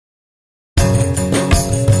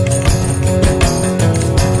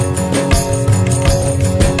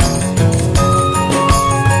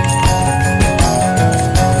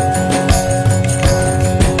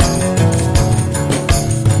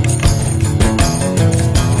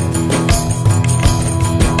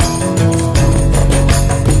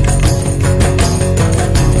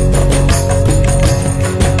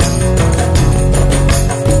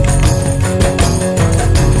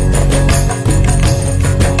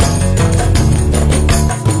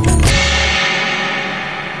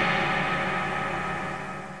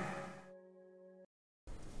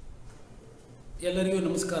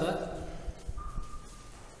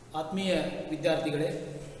ಆತ್ಮೀಯ ವಿದ್ಯಾರ್ಥಿಗಳೇ,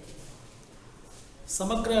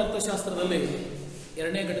 ಸಮಗ್ರ ಅರ್ಥಶಾಸ್ತ್ರದಲ್ಲಿ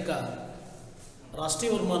ಎರಡನೇ ಘಟಕ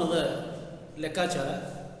ರಾಷ್ಟ್ರೀಯ ವರಮಾನದ ಲೆಕ್ಕಾಚಾರ,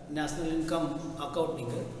 ನ್ಯಾಷನಲ್ ಇನ್ಕಮ್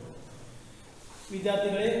ಅಕೌಂಟಿಂಗ್.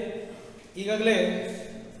 ವಿದ್ಯಾರ್ಥಿಗಳೇ, ಈಗಾಗಲೇ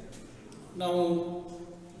ನಾವು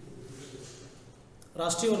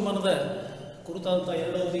ರಾಷ್ಟ್ರೀಯ ವರಮಾನದ ಕುರಿತಾದಂಥ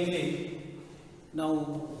ಎರಡು ಅವಧಿಯಲ್ಲಿ ನಾವು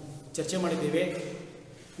ಚರ್ಚೆ ಮಾಡಿದ್ದೇವೆ.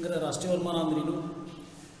 ಅಂದರೆ ರಾಷ್ಟ್ರೀಯ ವರಮಾನ ಅಂದ್ರೇನು,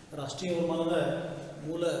 ರಾಷ್ಟ್ರೀಯ ವರಮಾನದ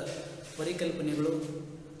ಮೂಲ ಪರಿಕಲ್ಪನೆಗಳು,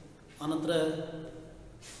 ಆನಂತರ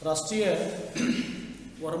ರಾಷ್ಟ್ರೀಯ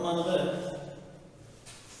ವರಮಾನದ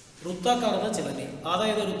ವೃತ್ತಾಕಾರದ ಚಲನೆ,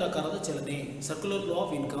 ಆದಾಯದ ವೃತ್ತಾಕಾರದ ಚಲನೆ, ಸರ್ಕ್ಯುಲರ್ ಫ್ಲೋ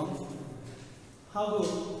ಆಫ್ ಇನ್ಕಮ್, ಹಾಗೂ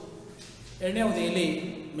ಎರಡನೇ ಅವಧಿಯಲ್ಲಿ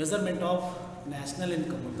ಮೆಜರ್ಮೆಂಟ್ ಆಫ್ ನ್ಯಾಷನಲ್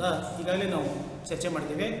ಇನ್ಕಮ್ ಅಂತ ಈಗಾಗಲೇ ನಾವು ಚರ್ಚೆ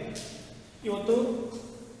ಮಾಡಿದ್ದೇವೆ. ಇವತ್ತು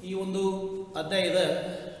ಈ ಒಂದು ಅಧ್ಯಾಯದ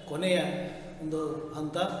ಕೊನೆಯ ಒಂದು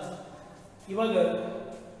ಹಂತ. ಇವಾಗ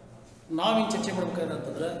ನಾವೇನು ಚರ್ಚೆ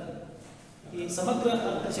ಮಾಡಬೇಕಾದಂತಂದ್ರೆ ಈ ಸಮಗ್ರ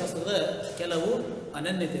ಅರ್ಥಶಾಸ್ತ್ರದ ಕೆಲವು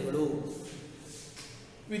ಅನನ್ಯತೆಗಳು.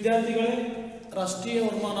 ವಿದ್ಯಾರ್ಥಿಗಳೇ, ರಾಷ್ಟ್ರೀಯ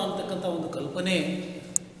ವರಮಾನ ಅಂತಕ್ಕಂಥ ಒಂದು ಕಲ್ಪನೆ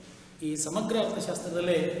ಈ ಸಮಗ್ರ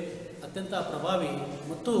ಅರ್ಥಶಾಸ್ತ್ರದಲ್ಲೇ ಅತ್ಯಂತ ಪ್ರಭಾವಿ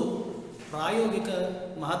ಮತ್ತು ಪ್ರಾಯೋಗಿಕ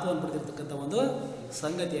ಮಹತ್ವವನ್ನು ಪಡೆದಿರ್ತಕ್ಕಂಥ ಒಂದು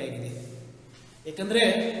ಸಂಗತಿಯಾಗಿದೆ. ಏಕೆಂದರೆ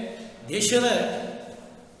ದೇಶದ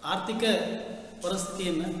ಆರ್ಥಿಕ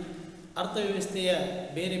ಪರಿಸ್ಥಿತಿಯನ್ನು, ಅರ್ಥವ್ಯವಸ್ಥೆಯ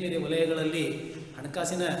ಬೇರೆ ಬೇರೆ ವಲಯಗಳಲ್ಲಿ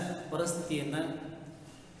ಹಣಕಾಸಿನ ಪರಿಸ್ಥಿತಿಯನ್ನು,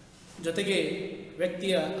 ಜೊತೆಗೆ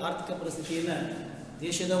ವ್ಯಕ್ತಿಯ ಆರ್ಥಿಕ ಪರಿಸ್ಥಿತಿಯನ್ನು,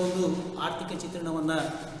 ದೇಶದ ಒಂದು ಆರ್ಥಿಕ ಚಿತ್ರಣವನ್ನು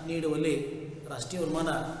ನೀಡುವಲ್ಲಿ ರಾಷ್ಟ್ರೀಯ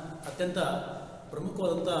ವರಮಾನ ಅತ್ಯಂತ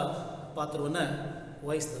ಪ್ರಮುಖವಾದಂಥ ಪಾತ್ರವನ್ನು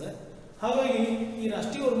ವಹಿಸ್ತದೆ. ಹಾಗಾಗಿ ಈ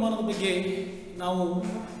ರಾಷ್ಟ್ರೀಯ ವರಮಾನದ ಬಗ್ಗೆ ನಾವು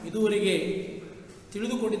ಇದುವರೆಗೆ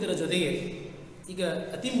ತಿಳಿದುಕೊಂಡಿದ್ದರ ಜೊತೆಗೆ ಈಗ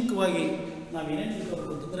ಅತಿ ಮುಖ್ಯವಾಗಿ ನಾವೇನೇನು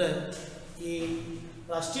ತಿಳ್ಕೋಬೇಕು ಅಂತಂದರೆ, ಈ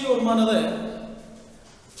ರಾಷ್ಟ್ರೀಯ ವರಮಾನದ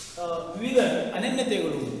ವಿವಿಧ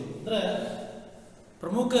ಅನನ್ಯತೆಗಳು, ಅಂದರೆ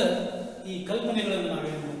ಪ್ರಮುಖ ಈ ಕಲ್ಪನೆಗಳನ್ನು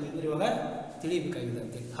ನಾವೇನು ಅಂದರೆ ಇವಾಗ ತಿಳಿಯಬೇಕಾಗಿದೆ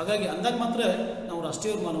ಅಂತೇಳಿ. ಹಾಗಾಗಿ ಅಂದಾಗ ಮಾತ್ರ ನಾವು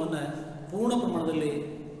ರಾಷ್ಟ್ರೀಯ ವರಮಾನವನ್ನು ಪೂರ್ಣ ಪ್ರಮಾಣದಲ್ಲಿ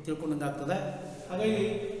ತಿಳ್ಕೊಂಡಂಗಾಗ್ತದೆ. ಹಾಗಾಗಿ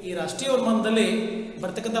ಈ ರಾಷ್ಟ್ರೀಯ ವರಮಾನದಲ್ಲಿ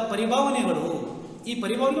ಬರ್ತಕ್ಕಂಥ ಪರಿಭಾವನೆಗಳು, ಈ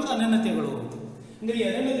ಪರಿಭಾವನೆಗಳ ಅನನ್ಯತೆಗಳು, ಅಂದರೆ ಈ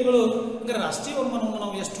ಅನನ್ಯತೆಗಳು ಅಂದರೆ ರಾಷ್ಟ್ರೀಯ ವರಮಾನವನ್ನು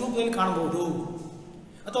ನಾವು ಎಷ್ಟು ರೂಪದಲ್ಲಿ ಕಾಣಬಹುದು,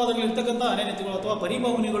 ಅಥವಾ ಅದರಲ್ಲಿ ಇರ್ತಕ್ಕಂಥ ಅನನ್ಯತೆಗಳು ಅಥವಾ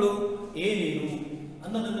ಪರಿಭಾವನೆಗಳು ಏನೇನು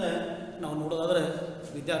ಅನ್ನೋದನ್ನು ನಾವು ನೋಡೋದಾದ್ರೆ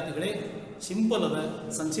ವಿದ್ಯಾರ್ಥಿಗಳೇ, ಸಿಂಪಲ್ ಅದ,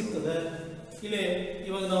 ಸಂಕ್ಷಿಪ್ತದ. ಇಲ್ಲೇ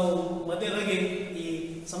ಇವಾಗ ನಾವು ಮಧ್ಯದಾಗಿ ಈ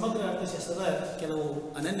ಸಮಗ್ರ ಅರ್ಥಶಾಸ್ತ್ರದ ಕೆಲವು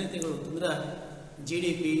ಅನನ್ಯತೆಗಳು ಅಂತಂದ್ರೆ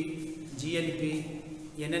GDP, GNP,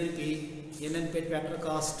 NNP, NNP factor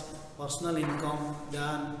cost, personal income,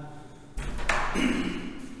 than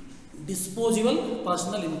disposable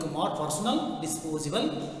personal income R personal disposable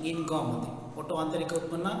income ಅಂತ. ಒಟ್ಟು ಆಂತರಿಕ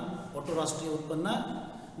ಉತ್ಪನ್ನ, ಒಟ್ಟು ರಾಷ್ಟ್ರೀಯ ಉತ್ಪನ್ನ,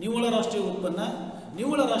 ನಿವ್ವಳ ರಾಷ್ಟ್ರೀಯ ಉತ್ಪನ್ನ,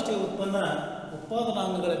 ನಿವ್ವಳ ರಾಷ್ಟ್ರೀಯ ಉತ್ಪನ್ನ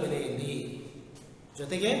ಉತ್ಪಾದನಾಂಗಗಳ ಬೆಲೆಯಲ್ಲಿ,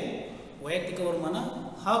 ಜೊತೆಗೆ ವೈಯಕ್ತಿಕ ವರಮಾನ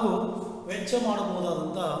ಹಾಗೂ ವೆಚ್ಚ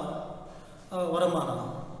ಮಾಡಬಹುದಾದಂಥ ವರಮಾನ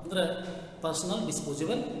ಅಂದರೆ ಪರ್ಸನಲ್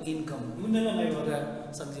ಡಿಸ್ಪೋಸಿಬಲ್ ಇನ್ಕಮ್. ಇವನ್ನೆಲ್ಲ ನಾವು ಇವಾಗ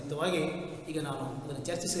ಸಂಕ್ಷಿಪ್ತವಾಗಿ ಈಗ ನಾನು ಅದನ್ನು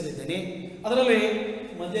ಚರ್ಚಿಸಲಿದ್ದೇನೆ. ಅದರಲ್ಲಿ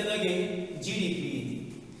ಮಧ್ಯದಾಗಿ GDP.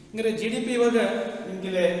 ಅಂದರೆ GDP ಇವಾಗ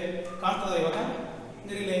ನಿಮಗಿಲ್ಲಿ ಕಾಣ್ತದೆ. ಇವಾಗ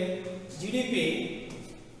ಅಂದರೆ ಇಲ್ಲಿ GDP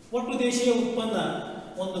ಒಟ್ಟು ದೇಶೀಯ ಉತ್ಪನ್ನ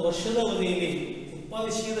ಒಂದು ವರ್ಷದ ಅವಧಿಯಲ್ಲಿ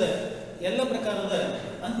ಉತ್ಪಾದಿಸಿದ ಎಲ್ಲ ಪ್ರಕಾರದ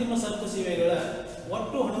ಅಂತಿಮ ಸರಕು ಸೇವೆಗಳ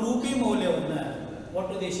ಒಟ್ಟು ಹಣರೂಪಿ ಮೌಲ್ಯವನ್ನು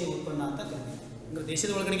ಒಟ್ಟು ದೇಶೀಯ ಉತ್ಪನ್ನ ಅಂತ ಕರೀತೀವಿ. ಅಂದರೆ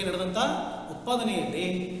ದೇಶದ ಒಳಗಡೆಗೆ ನಡೆದಂಥ ಉತ್ಪಾದನೆಯಲ್ಲಿ,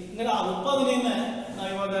 ಅಂದರೆ ಆ ಉತ್ಪಾದನೆಯನ್ನು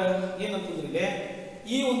ನಾವಿವಾಗ ಏನಂತಂದ್ರೆ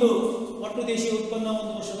ಈ ಒಂದು ಒಟ್ಟು ದೇಶೀಯ ಉತ್ಪನ್ನ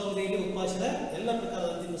ಒಂದು ವರ್ಷದ ಅವಧಿಯಲ್ಲಿ ಉತ್ಪಾದಿಸಿದ ಎಲ್ಲ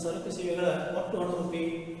ಪ್ರಕಾರದ ಅಂತಿಮ ಸರಕು ಸೇವೆಗಳ ಒಟ್ಟು ಹಣರೂಪಿ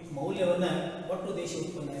ಮೌಲ್ಯವನ್ನು ಒಟ್ಟು ದೇಶೀಯ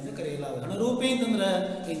ಉತ್ಪನ್ನ ಎಂದು ಕರೆಯಲಾಗುತ್ತದೆ. ಹಣರೂಪಿ ಅಂತಂದ್ರೆ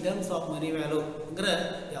in terms of money value, ಅಂದರೆ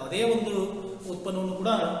ಯಾವುದೇ ಒಂದು ಉತ್ಪನ್ನವನ್ನು ಕೂಡ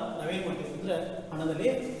ನಾವೇನು ಮಾಡ್ತೀವಿ ಅಂದರೆ ಹಣದಲ್ಲಿ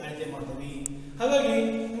ಅಳತೆ ಮಾಡ್ತೀವಿ. ಹಾಗಾಗಿ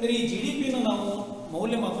ಅಂದರೆ ಈ GDPನ ನಾವು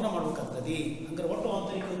ಮೌಲ್ಯಮಾಪನ ಮಾಡಬೇಕಾಗ್ತದೆ. ಅಂದರೆ ಒಟ್ಟು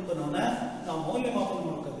ಆಂತರಿಕ ಉತ್ಪನ್ನವನ್ನು ನಾವು ಮೌಲ್ಯಮಾಪನ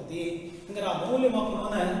ಮಾಡಬೇಕಾಗ್ತದೆ. ಅಂದರೆ ಆ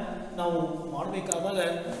ಮೌಲ್ಯಮಾಪನವನ್ನು ನಾವು ಮಾಡಬೇಕಾದಾಗ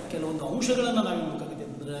ಕೆಲವೊಂದು ಅಂಶಗಳನ್ನು ನಾವು ಮಾಡಬೇಕಾಗುತ್ತೆ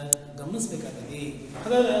ಅಂತಂದ್ರೆ ಗಮನಿಸಬೇಕಾಗ್ತದೆ.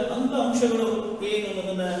 ಹಾಗಾದ್ರೆ ಅಂಥ ಅಂಶಗಳು ಏನು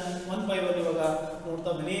ಅನ್ನೋದನ್ನು ಒನ್ ಬೈ ಒನ್ ಇವಾಗ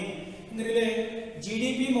ನೋಡ್ತಾ ಬನ್ನಿ. ಅಂದರೆ ಇಲ್ಲಿ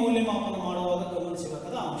GDP ಮೌಲ್ಯಮಾಪನ ಮಾಡುವಾಗ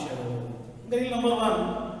ಗಮನಿಸಬೇಕಾದ ಅಂಶಗಳು. ಅಂದರೆ ಇಲ್ಲಿ ನಂಬರ್ 1,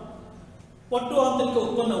 ಒಟ್ಟು ಆಂತರಿಕ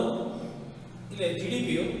ಉತ್ಪನ್ನವು, ಇಲ್ಲಿ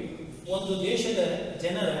GDPಯು ಒಂದು ದೇಶದ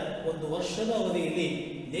ಜನರ ಒಂದು ವರ್ಷದ ಅವಧಿಯಲ್ಲಿ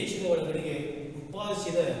ದೇಶದ ಒಳಗಡೆಗೆ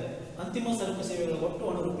ಉತ್ಪಾದಿಸಿದ ಅಂತಿಮ ಸರಕು ಸೇವೆಗಳ ಒಟ್ಟು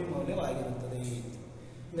ಹಣರೂಪಿ ಮೌಲ್ಯವಾಗಿರುತ್ತದೆ.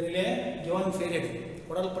 ಅಂದರೆ ಇಲ್ಲಿ ಗಿವನ್ ಪೀರಿಯಡ್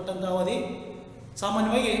ಕೊಡಲ್ಪಟ್ಟಂಥ ಅವಧಿ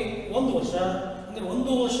ಸಾಮಾನ್ಯವಾಗಿ ಒಂದು ವರ್ಷ. ಅಂದರೆ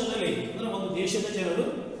ಒಂದು ವರ್ಷದಲ್ಲಿ, ಅಂದರೆ ಒಂದು ದೇಶದ ಜನರು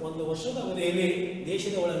ಒಂದು ವರ್ಷದ ಅವಧಿಯಲ್ಲಿ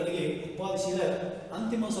ದೇಶದ ಒಳಗಡೆಗೆ ಉತ್ಪಾದಿಸಿದ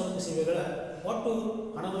ಅಂತಿಮ ಸರಕು ಸೇವೆಗಳ ಒಟ್ಟು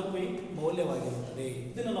ಹಣರೂಪಿ ಮೌಲ್ಯವಾಗಿರುತ್ತದೆ.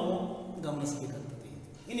 ಇದನ್ನು ನಾವು ಗಮನಿಸಬೇಕಾಗ್ತದೆ.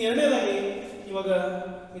 ಇನ್ನು ಎರಡನೇದಾಗಿ ಇವಾಗ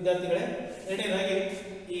ವಿದ್ಯಾರ್ಥಿಗಳೇ, ಎರಡನೇದಾಗಿ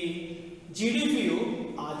ಈ GDPಯು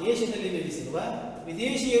ಆ ದೇಶದಲ್ಲಿ ನೆಲೆಸಿರುವ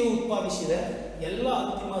ವಿದೇಶಿಯರು ಉತ್ಪಾದಿಸಿದ ಎಲ್ಲ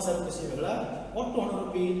ಅಂತಿಮ ಸರಕು ಸೇವೆಗಳ ಒಟ್ಟು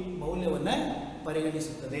ಹಣರೂಪಿ ಮೌಲ್ಯವನ್ನು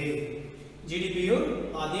ಪರಿಗಣಿಸುತ್ತದೆ. GDPಯು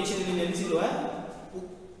ಆ ದೇಶದಲ್ಲಿ ನೆಲೆಸಿರುವ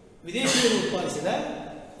ವಿದೇಶಿಯರು ಉತ್ಪಾದಿಸಿದ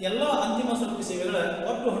ಎಲ್ಲ ಅಂತಿಮ ಸರಕು ಸೇವೆಗಳ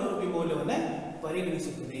ಒಟ್ಟು ಹಣರೂಪಿ ಮೌಲ್ಯವನ್ನು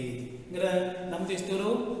ಪರಿಗಣಿಸುತ್ತದೆ. ಅಂದ್ರೆ ನಮ್ಮ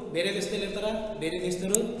ದೇಶದವರು ಬೇರೆ ದೇಶದಲ್ಲಿ ಇರ್ತಾರ, ಬೇರೆ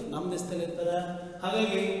ದೇಶದವರು ನಮ್ಮ ದೇಶದಲ್ಲಿ ಇರ್ತಾರ.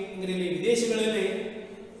 ಹಾಗಾಗಿ ಅಂದ್ರೆ ಇಲ್ಲಿ ವಿದೇಶಗಳಲ್ಲಿ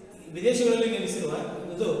ನೆಲೆಸಿರುವ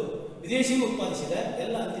ಇದು ವಿದೇಶಿಯರು ಉತ್ಪಾದಿಸಿದ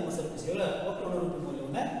ಎಲ್ಲ ಅಂತಿಮ ಸರಕು ಸೇವೆಗಳ ಒಟ್ಟು ಹಣರೂಪಿ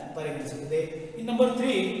ಮೌಲ್ಯವನ್ನು ಪರಿಗಣಿಸುತ್ತದೆ. ಇನ್ನು ನಂಬರ್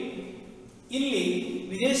 3, ಇಲ್ಲಿ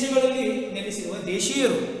ವಿದೇಶಗಳಲ್ಲಿ ನೆಲೆಸಿರುವ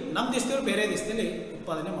ದೇಶೀಯರು ನಮ್ಮ ದೇಶದವರು ಬೇರೆ ದೇಶದಲ್ಲಿ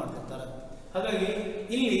ಉತ್ಪಾದನೆ ಮಾಡ್ತಿರ್ತಾರೆ. ಹಾಗಾಗಿ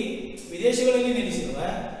ಇಲ್ಲಿ ವಿದೇಶಗಳಲ್ಲಿ ನೆಲೆಸಿರುವ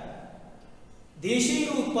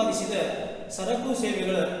ದೇಶೀಯರು ಉತ್ಪಾದಿಸಿದ ಸರಕು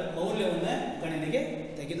ಸೇವೆಗಳ ಮೌಲ್ಯವನ್ನು ಗಣನೆಗೆ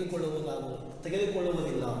ತೆಗೆದುಕೊಳ್ಳುವುದಿಲ್ಲ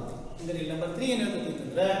ಅಂತ. ಅಂದರೆ ಇಲ್ಲಿ ನಂಬರ್ 3 ಏನು ಹೇಳ್ತೈತಿ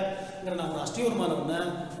ಅಂತಂದ್ರೆ, ಅಂದ್ರೆ ನಾವು ರಾಷ್ಟ್ರೀಯ ವರಮಾನವನ್ನು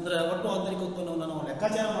ಅಂದ್ರೆ ಒಟ್ಟು ಆಂತರಿಕ ಉತ್ಪನ್ನವನ್ನು ನಾವು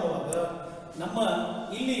ಲೆಕ್ಕಾಚಾರ ಮಾಡುವಾಗ ನಮ್ಮ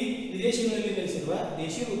ಇಲ್ಲಿ ವಿದೇಶಗಳಲ್ಲಿ ನೆಲೆಸಿರುವ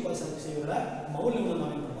ದೇಶೀಯರು ಉತ್ಪಾದಿಸಿದ ಸರಕು ಸೇವೆಗಳ ಮೌಲ್ಯವನ್ನು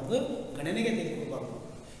ನಾವೇನು ಮಾಡೋದು ಗಣನೆಗೆ ತೆಗೆದುಕೊಳ್ಬಾರ್ದು.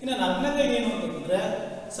 ಇನ್ನು 4ನೇದಾಗಿ ಏನು ಅಂತಂದ್ರೆ,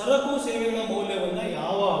 ಸರಕು ಸೇವೆಗಳ ಮೌಲ್ಯವನ್ನು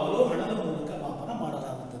ಯಾವಾಗಲೂ ಹಣದ ಮೂಲಕ ಮಾಪನ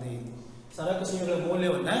ಮಾಡಲಾಗುತ್ತದೆ. ಸರಕು ಸೇವೆಗಳ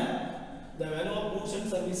ಮೌಲ್ಯವನ್ನು the value of goods and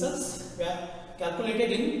services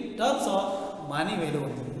calculated in terms of money value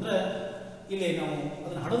ಅಂತ. ಅಂದ್ರೆ ಇಲ್ಲಿ ನಾವು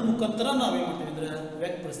ಅದನ್ನ ಹಣದ ಮುಖಾಂತರ ನಾವೇನು ಮಾಡ್ತೀವಿ ಅಂದ್ರೆ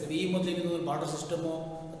ವ್ಯಕ್ತಪಡಿಸ್ತೀವಿ. ಈ ಮೊದಲಿನ ಬಾರ್ಡರ್ ಸಿಸ್ಟಮು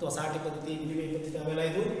ಅಥವಾ ಸಾಟಿ ಪದ್ಧತಿ, ವಿನಿಮಯ ಪದ್ಧತಿ ಅವೆಲ್ಲ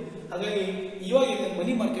ಇದು. ಹಾಗಾಗಿ ಇವಾಗ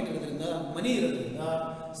ಮನಿ ಮಾರ್ಕೆಟ್ ಇರೋದ್ರಿಂದ, ಮನಿ ಇರೋದ್ರಿಂದ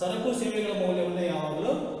ಸರಕು ಸೇವೆಗಳ ಮೌಲ್ಯವನ್ನು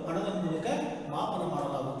ಯಾವಾಗಲೂ ಹಣದ ಮೂಲಕ ಮಾಪನ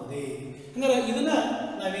ಮಾಡಲಾಗುತ್ತದೆ. ಹಂಗಾರೆ ಇದನ್ನ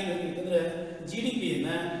ನಾವೇನು ಹೇಳ್ಬೇಕಂದ್ರೆ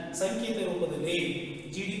GDPಯನ್ನು ಸಂಕೇತ ರೂಪದಲ್ಲಿ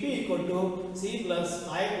GDP = C +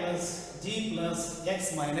 I + G + X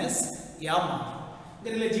 - M.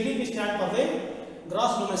 ಇದರಲ್ಲಿ GDP stand for the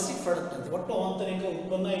gross domestic product ಅಂತ. ಒಟ್ಟು ಆಂತರಿಕ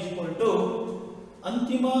ಉತ್ಪನ್ನ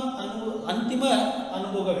ಅಂತಿಮ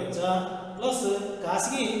ಅನುಭೋಗ ವೆಚ್ಚ ಪ್ಲಸ್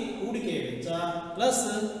ಖಾಸಗಿ ಹೂಡಿಕೆಯ ವೆಚ್ಚ ಪ್ಲಸ್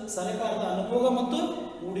ಸರ್ಕಾರದ ಅನುಭೋಗ ಮತ್ತು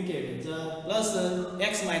ಹೂಡಿಕೆಯ ವೆಚ್ಚ ಪ್ಲಸ್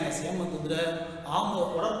X - M ಅಂತಂದ್ರೆ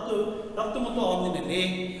ರಫ್ತು ಮತ್ತು ಆಮದಿನಲ್ಲಿ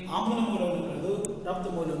ಆಮದಿನ ಮೌಲ್ಯವನ್ನು ಕಳೆದು ರಫ್ತು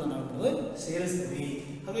ಮೌಲ್ಯವನ್ನು ನಾವು ಸೇರಿಸ್ತೀವಿ.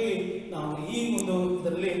 ಹಾಗಾಗಿ ನಾವು ಈ ಒಂದು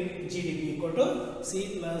ಇದರಲ್ಲಿ GDP = C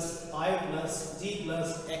 + I + G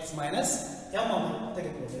 + X - M ಅನ್ನು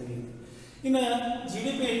ತೆಗೆದುಕೊಳ್ತೀವಿ. ಇನ್ನು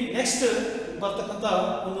GDP ನೆಕ್ಸ್ಟ್ ಬರ್ತಕ್ಕಂಥ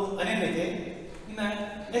ಒಂದು ಅನ್ಯನ್ಯತೆ. ಇನ್ನು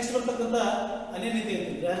ನೆಕ್ಸ್ಟ್ ಬರ್ತಕ್ಕಂಥ ಅನ್ಯನ್ಯತೆ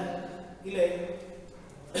ಅಂತಂದ್ರೆ ಇಲ್ಲಿ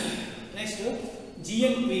next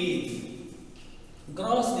GNP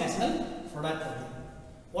gross national product ಅಂತ,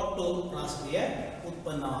 ಒಟ್ಟು ರಾಷ್ಟ್ರೀಯ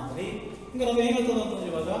ಉತ್ಪನ್ನ ಅಂದರೆ. ಹಿಂಗೆ ನಾವು ಏನಾಗ್ತದೆ ಅಂತಂದ್ರೆ,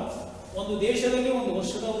 ಇವಾಗ ಒಂದು ದೇಶದಲ್ಲಿ ಒಂದು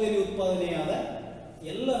ವರ್ಷದ ಅವಧಿಯಲ್ಲಿ ಉತ್ಪಾದನೆಯಾದ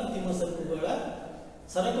ಎಲ್ಲ ಅಂತಿಮ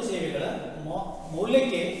ಸರಕು ಸೇವೆಗಳ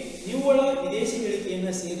ಮೌಲ್ಯಕ್ಕೆ ನಿವ್ವಳ ವಿದೇಶಿ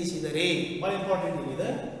ಗಳಿಕೆಯನ್ನು ಸೇರಿಸಿದರೆ, ಭಾಳ ಇಂಪಾರ್ಟೆಂಟ್ ಇದೆ.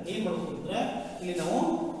 ಏನು ಮಾಡಬೇಕು ಅಂದ್ರೆ ಇಲ್ಲಿ ನಾವು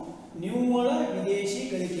ನಿವ್ವಳ ವಿದೇಶಿ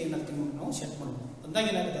ಗಳಿಕೆಯನ್ನು ನಾವು ಸೆಟ್ ಮಾಡಬೇಕು. ಅಂದಾಗ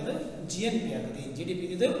ಏನಾಗುತ್ತೆ, GNP ಆಗುತ್ತೆ. GDP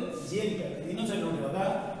ಇದು GNP ಆಗುತ್ತೆ. ಇನ್ನೊಂದ್ಸಲ ನೋಡಿ, ಇವಾಗ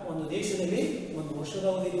ಒಂದು ದೇಶದಲ್ಲಿ ಒಂದು ವರ್ಷದ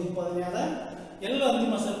ಅವಧಿಯಲ್ಲಿ ಉತ್ಪಾದನೆಯಾದ ಎಲ್ಲ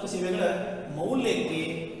ಅಂತಿಮ ಸರಕು ಸೇವೆಗಳ ಮೌಲ್ಯಕ್ಕೆ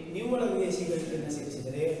ನಿವ್ವಳ ವಿದೇಶಿ ಗಳಿಕೆಯನ್ನು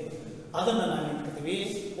ಸೇರಿಸಿದರೆ ಅದನ್ನು ನಾವು ಇಟ್ಕೊತೀವಿ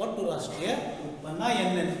ಒಟ್ಟು ರಾಷ್ಟ್ರೀಯ ಉತ್ಪನ್ನ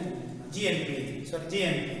GNP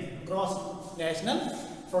ಗ್ರಾಸ್ ನ್ಯಾಷನಲ್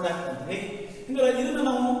ಪ್ರಾಡಕ್ಟ್ ಅಂತೇಳಿ. ಅಂದರೆ ಇದನ್ನು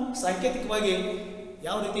ನಾವು ಸಾಂಕೇತಿಕವಾಗಿ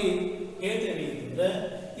ಯಾವ ರೀತಿ ಹೇಳ್ತೇವೆ ಅಂತಂದ್ರೆ,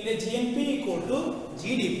 ಇಲ್ಲಿ GNP =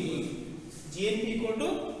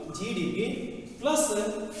 GDP ಪ್ಲಸ್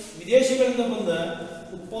ವಿದೇಶಗಳಿಂದ ಬಂದ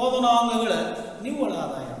ಉತ್ಪಾದನಾಂಗಗಳ ನಿವ್ವಳ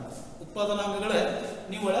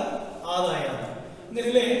ಆದಾಯ. ಅಂದರೆ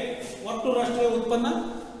ಇಲ್ಲಿ ಒಟ್ಟು ರಾಷ್ಟ್ರೀಯ ಉತ್ಪನ್ನ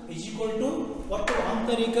ಒಟ್ಟು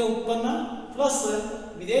ಆಂತರಿಕ ಉತ್ಪನ್ನ ಪ್ಲಸ್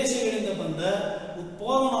ವಿದೇಶಗಳಿಂದ ಬಂದ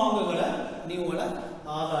ಉತ್ಪಾದನಾಂಗಗಳ ನಿವ್ವಳ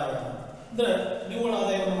ಆದಾಯ. ಅಂದ್ರೆ ನಿವ್ವಳ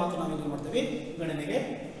ಆದಾಯವನ್ನು ಮಾತ್ರ ನಾವು ಏನು ಮಾಡ್ತೇವೆ, ಗಣನೆಗೆ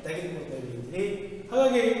ತೆಗೆದುಕೊಳ್ತೇವೆ.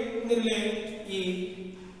 ಹಾಗಾಗಿ ಇದರಲ್ಲಿ ಈ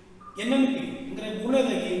NNP ಅಂದರೆ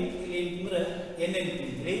ಮೂರನೇದಾಗಿ ಇಲ್ಲಿ ಅಂದ್ರೆ NNP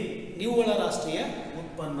ಅಂದರೆ ನಿವ್ವಳ ರಾಷ್ಟ್ರೀಯ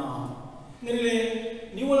ಉತ್ಪನ್ನ. ಇದರಲ್ಲಿ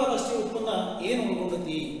ನಿವ್ವಳ ರಾಷ್ಟ್ರೀಯ ಉತ್ಪನ್ನ ಏನು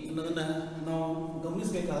ಒಳಗೊಂಡೈತಿ ಅನ್ನೋದನ್ನ ನಾವು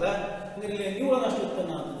ಗಮನಿಸಬೇಕಾದ್ರೆ, ಇದರಲ್ಲಿ ನಿವ್ವಳ ರಾಷ್ಟ್ರೀಯ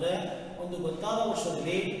ಉತ್ಪನ್ನ ಅಂತಂದ್ರೆ ಒಂದು ಗೊತ್ತಾದ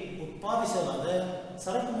ವರ್ಷದಲ್ಲಿ ಉತ್ಪಾದಿಸಲಾದ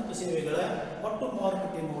ಸರಕು ಮತ್ತು ಸೇವೆಗಳ ಒಟ್ಟು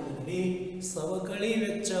ಮಾರುಕಟ್ಟೆ ಮೌಲ್ಯದಲ್ಲಿ ಸವಕಳಿ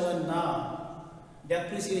ವೆಚ್ಚವನ್ನ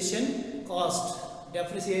ಡೆಪ್ರಿಸಿಯೇಷನ್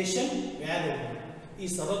ವ್ಯಾಲ್ಯೂ, ಈ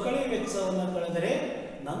ಸವಕಳಿ ವೆಚ್ಚವನ್ನು ಕಳೆದರೆ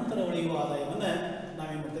ನಂತರ ಉಳಿಯುವ ಆದಾಯವನ್ನು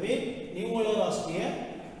ನಾವೇನು ಮಾಡ್ತೇವೆ, ನಿವ್ವಳ ರಾಷ್ಟ್ರೀಯ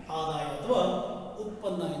ಆದಾಯ ಅಥವಾ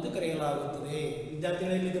ಉತ್ಪನ್ನ ಎಂದು ಕರೆಯಲಾಗುತ್ತದೆ.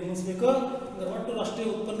 ವಿದ್ಯಾರ್ಥಿಗಳಲ್ಲಿ ಗಮನಿಸಬೇಕು, ಒಟ್ಟು ರಾಷ್ಟ್ರೀಯ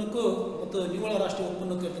ಉತ್ಪನ್ನಕ್ಕೂ ಮತ್ತು ನಿವ್ವಳ ರಾಷ್ಟ್ರೀಯ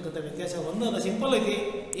ಉತ್ಪನ್ನಕ್ಕೂ ಇರ್ತಕ್ಕಂಥ ವ್ಯತ್ಯಾಸ ಒಂದರ ಸಿಂಪಲ್ ಐತಿ.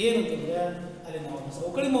 ಏನಂತಂದ್ರೆ ಅಲ್ಲಿ ನಾವು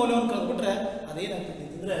ಸವಕಳಿ ಮೌಲ್ಯವನ್ನು ಕಳೆದ್ಬಿಟ್ರೆ ಅದೇನಾಗ್ತದೆ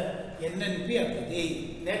ಅಂತಂದ್ರೆ NNP ಆಗ್ತದೆ,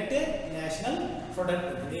 ನೆಟ್ ನ್ಯಾಷನಲ್ ಪ್ರಾಡಕ್ಟ್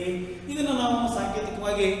ಆಗ್ತದೆ. ಇದನ್ನು ನಾವು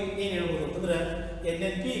ಸಾಂಕೇತಿಕವಾಗಿ ಏನು ಹೇಳ್ಬೋದು ಅಂತಂದ್ರೆ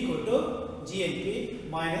NNP = GNP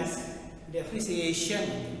 - ಡೆಪ್ರಿಸಿಯೇಷನ್.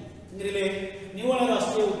 ಇದರಲ್ಲಿ ನಿವ್ವಳ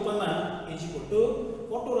ರಾಷ್ಟ್ರೀಯ ಉತ್ಪನ್ನ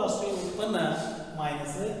ಒಟ್ಟು ರಾಷ್ಟ್ರೀಯ ಉತ್ಪನ್ನ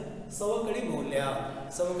ಮೈನಸ್ ಸವಕಳಿ ಮೌಲ್ಯ.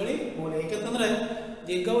 ಸವಕಳಿ ಮೌಲ್ಯ ಏಕೆಂತಂದ್ರೆ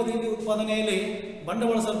ದೀರ್ಘಾವಧಿಯಲ್ಲಿ ಉತ್ಪಾದನೆಯಲ್ಲಿ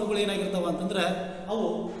ಬಂಡವಾಳ ಸರಕುಗಳು ಏನಾಗಿರ್ತಾವ ಅಂತಂದ್ರೆ ಅವು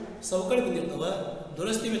ಸವಕಳಿ ಬಂದಿರ್ತಾವ,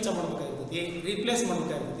 ದುರಸ್ತಿ ವೆಚ್ಚ ಮಾಡ್ಬೇಕಾಗಿರ್ತೈತಿ, ರೀಪ್ಲೇಸ್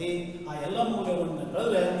ಮಾಡ್ಬೇಕಾಗಿರ್ತೈತಿ. ಆ ಎಲ್ಲ ಮೌಲ್ಯಗಳನ್ನು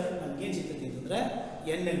ಕಳೆದ್ರೆ ನಮ್ಗೆ ಏನು ಸಿಗ್ತೈತಿ ಅಂತಂದ್ರೆ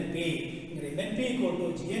NNP. NNP =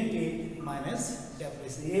 GNP minus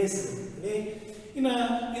depreciation. ಇನ್ನು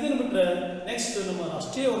ಇದನ್ನು ಬಿಟ್ಟರೆ ನೆಕ್ಸ್ಟ್ ನಮ್ಮ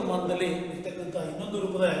ರಾಷ್ಟ್ರೀಯ ವರಮಾನದಲ್ಲಿ ಇರ್ತಕ್ಕಂಥ ಇನ್ನೊಂದು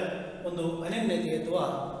ರೂಪದ ಒಂದು ಅನನ್ಯತೆ ಅಥವಾ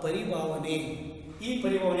ಪರಿಭಾವನೆ. ಈ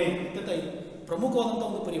ಪರಿಭಾವನೆ ಅತ್ಯಂತ ಪ್ರಮುಖವಾದಂಥ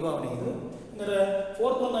ಒಂದು ಪರಿಭಾವನೆ ಇದು. ಅಂದರೆ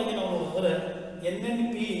ಫೋರ್ತ್ ಒನ್ ಆಗಿ ನಾವು ನೋಡಿದ್ರೆ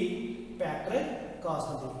NNP ಫ್ಯಾಕ್ಟರ್ ಕಾಸ್ಟ್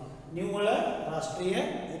ಅಂತೀವಿ. ನಿವ್ವಳ ರಾಷ್ಟ್ರೀಯ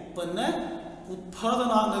ಉತ್ಪನ್ನ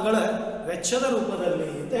ಉತ್ಪಾದನಾಂಗಗಳ ವೆಚ್ಚದ ರೂಪದಲ್ಲಿ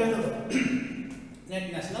ಅಂತ ಹೇಳ್ತದೆ. Net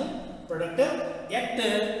national product at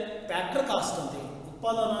factor cost ಅಂತೀವಿ.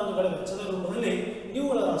 ಉತ್ಪಾದನಾಂಗಗಳ ವೆಚ್ಚದ ರೂಪದಲ್ಲಿ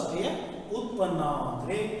ನಿವ್ವಳ ರಾಷ್ಟ್ರೀಯ ಉತ್ಪನ್ನ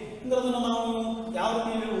ಅಂತೀವಿ. ಅಂದ್ರೆ ಅದನ್ನು ನಾವು ಯಾವ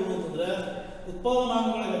ರೀತಿ ಹೇಳ್ಬೋದು ಅಂತಂದ್ರೆ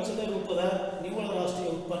ಉತ್ಪಾದನಾಂಗಗಳ ವೆಚ್ಚದ ರೂಪದ ನಿವ್ವಳ ರಾಷ್ಟ್ರೀಯ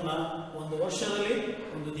ಉತ್ಪನ್ನ ಒಂದು ವರ್ಷದಲ್ಲಿ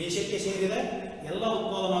ಒಂದು ದೇಶಕ್ಕೆ ಸೇರಿದ ಎಲ್ಲ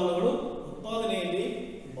ಉತ್ಪಾದನಾಂಗಗಳು ಉತ್ಪಾದನೆಯಲ್ಲಿ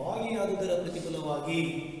ಭಾಗಿಯಾದುದರ ಪ್ರತಿಫಲವಾಗಿ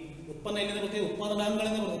ಉತ್ಪನ್ನ ಎಲ್ಲಿಂದ ಬರ್ತದೆ?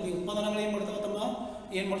 ಉತ್ಪಾದನಾಂಗಗಳಿಂದ ಬರ್ತದೆ. ಉತ್ಪಾದನಾಂಗಗಳು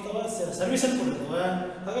ಏನು ಮಾಡ್ತಾವ ಸರ್ವಿಸನ್ನು ಕೊಡ್ತಾವೆ.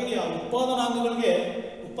 ಹಾಗಾಗಿ ಆ ಉತ್ಪಾದನಾಂಗಗಳಿಗೆ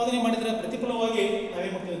ಉತ್ಪಾದನೆ ಮಾಡಿದರೆ ಪ್ರತಿಫಲವಾಗಿ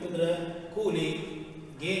ನಾವೇನು ಮಾಡ್ತೀವಿ ಅಂತಂದ್ರೆ ಕೂಲಿ,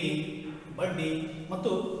 ಗೇಣಿ, ಬಡ್ಡಿ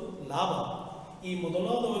ಮತ್ತು ಲಾಭ ಈ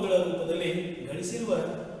ಮೊದಲಾದವುಗಳ ರೂಪದಲ್ಲಿ ಗಳಿಸಿರುವ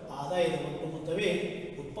ಆದಾಯದ ಒಟ್ಟು ಮೊತ್ತವೇ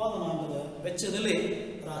ಉತ್ಪಾದನಾಂಗದ ವೆಚ್ಚದಲ್ಲಿ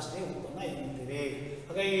ರಾಷ್ಟ್ರೀಯ ಉತ್ಪನ್ನ ಎನ್ನುತ್ತೇವೆ.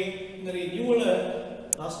 ಹಾಗಾಗಿ ಅಂದರೆ ನಿವ್ವಳ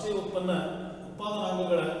ರಾಷ್ಟ್ರೀಯ ಉತ್ಪನ್ನ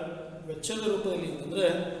ಉತ್ಪಾದನಾಂಗಗಳ ವೆಚ್ಚದ ರೂಪದಲ್ಲಿ ಅಂತಂದ್ರೆ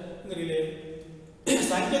ಅಂದರೆ ಇಲ್ಲಿ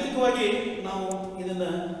ಸಾಂಕೇತಿಕವಾಗಿ ನಾವು ಇದನ್ನು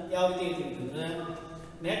ಯಾವ ರೀತಿ ಹೇಳ್ತೀವಿ ಅಂತಂದ್ರೆ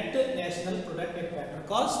net national product at factor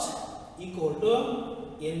cost equal to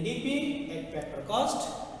NDP at factor cost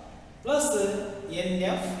plus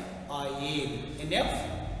NFIA.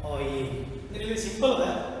 ಇಲ್ಲಿ ಸಿಂಪಲ್ ಅದ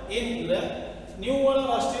ಏನಿಲ್ಲ, ನಿವ್ವಳ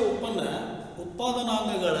ರಾಷ್ಟ್ರೀಯ ಉತ್ಪನ್ನ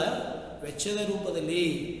ಉತ್ಪಾದನಾಂಗಗಳ ವೆಚ್ಚದ ರೂಪದಲ್ಲಿ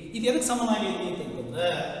ಇದು ಎದಕ್ಕೆ ಸಮನಾಗೈತಿ ಅಂತಂದ್ರೆ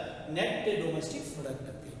ನೆಟ್ ಡೊಮೆಸ್ಟಿಕ್ ಪ್ರಾಡಕ್ಟ್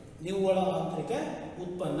ಅಂತ. ನಿವ್ವಳ ಆಂತರಿಕ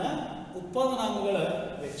ಉತ್ಪನ್ನ ಉತ್ಪಾದನಾಂಗಗಳ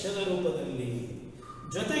ವೆಚ್ಚದ ರೂಪದಲ್ಲಿ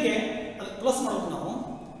ಜೊತೆಗೆ ಅದಕ್ಕೆ ಪ್ಲಸ್ ಮಾಡ್ಬೇಕು ನಾವು.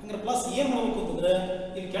 ಹಂಗಾರೆ ಪ್ಲಸ್ ಏನು ಮಾಡಬೇಕು ಅಂತಂದ್ರೆ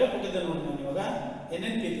ಇಲ್ಲಿ ಕೆಳಗೆ ಕೊಟ್ಟಿದ್ದೆ ನೋಡಿ ನಾನು ಇವಾಗ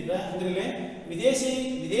NNP ಇದ್ರೆ ಅಂದ್ರೆ ಇಲ್ಲಿ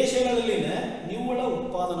ವಿದೇಶಗಳಲ್ಲಿನ ನಿವ್ವಳ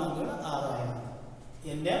ಉತ್ಪಾದನಾಂಗಗಳ ಆದಾಯ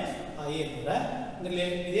NFIA ಇದ್ರೆ ಅಂದ್ರೆ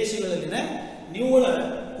ವಿದೇಶಗಳಲ್ಲಿನ ನಿವ್ವಳ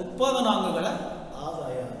ಉತ್ಪಾದನಾಂಗಗಳ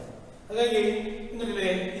ಆದಾಯ. ಹಾಗಾಗಿ ಅಂದ್ರೆ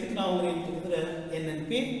ಇದಕ್ಕೆ ನಾವು ಏನಂತಂದ್ರೆ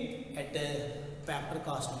NNP ಎಟ್ ಫ್ಯಾಕ್ಟರ್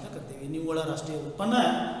ಕಾಸ್ಟ್ ಅಂತ ಕರಿತೀವಿ. ನಿವ್ವಳ ರಾಷ್ಟ್ರೀಯ ಉತ್ಪನ್ನ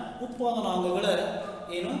ಉತ್ಪಾದನಾಂಗಗಳ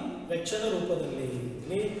ಏನು ವೆಚ್ಚದ ರೂಪದಲ್ಲಿ.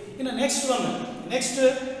 ಇನ್ನು ನೆಕ್ಸ್ಟ್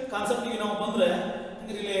ಕಾನ್ಸೆಪ್ಟಿಗೆ ನಾವು ಬಂದ್ರೆ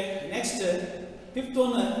ಅಂದ್ರೆ ಇಲ್ಲಿ next fifth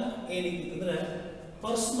one ಏನಿತ್ತಂದ್ರೆ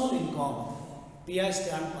personal income. PI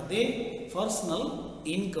stand ಮತ್ತೆ ಪರ್ಸನಲ್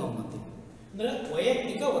ಇನ್ಕಮ್ ಅಂತ ಅಂದ್ರೆ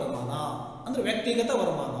ವೈಯಕ್ತಿಕ ವರಮಾನ ಅಂದ್ರೆ ವ್ಯಕ್ತಿಗತ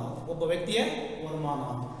ವರಮಾನ, ಒಬ್ಬ ವ್ಯಕ್ತಿಯ ವರಮಾನ.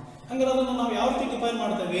 ಹಂಗಾರೆ ಅದನ್ನು ನಾವು ಯಾವ ರೀತಿ ಡಿಫೈನ್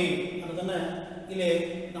ಮಾಡ್ತೇವೆ ಅನ್ನೋದನ್ನ ಇಲ್ಲಿ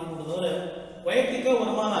ನಾವು ನೋಡಿದ್ರೆ ವೈಯಕ್ತಿಕ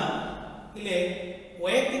ವರಮಾನ. ಇಲ್ಲಿ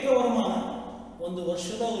ವೈಯಕ್ತಿಕ ವರಮಾನ ಒಂದು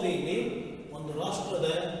ವರ್ಷದ ಅವಧಿಯಲ್ಲಿ ಒಂದು ರಾಷ್ಟ್ರದ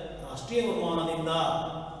ರಾಷ್ಟ್ರೀಯ ವರಮಾನದಿಂದ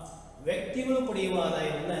ವ್ಯಕ್ತಿಗಳು ಪಡೆಯುವ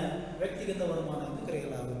ಆದಾಯವನ್ನು ವ್ಯಕ್ತಿಗತ ವರಮಾನ ಎಂದು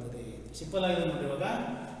ಕರೆಯಲಾಗುತ್ತದೆ. ಸಿಂಪಲ್ ಆಗಿ ನೋಡಿ, ಇವಾಗ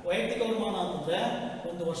ವೈಯಕ್ತಿಕ ವರಮಾನ ಅಂತಂದ್ರೆ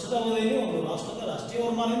ಒಂದು ವರ್ಷದ ಅವಧಿಯಲ್ಲಿ ಒಂದು ರಾಷ್ಟ್ರದ ರಾಷ್ಟ್ರೀಯ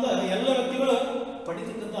ವರಮಾನದಿಂದ ಎಲ್ಲ ವ್ಯಕ್ತಿಗಳು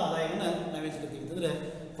ಪಡಿತಕ್ಕಂಥ ಆದಾಯವನ್ನು ನಾವೇನು ಕರಿತೀವಿ ಅಂತಂದ್ರೆ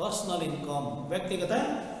ಪರ್ಸನಲ್ ಇನ್ಕಮ್, ವ್ಯಕ್ತಿಗತ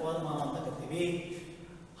ವರಮಾನ ಅಂತ ಕರಿತೀವಿ.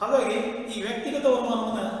 ಹಾಗಾಗಿ ಈ ವ್ಯಕ್ತಿಗತ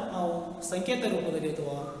ವರಮಾನವನ್ನು ನಾವು ಸಂಕೇತ ರೂಪದಲ್ಲಿ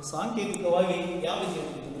ಅಥವಾ ಸಾಂಕೇತಿಕವಾಗಿ ಯಾವ ರೀತಿ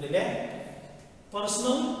ಅಂತಂದ್ರೆ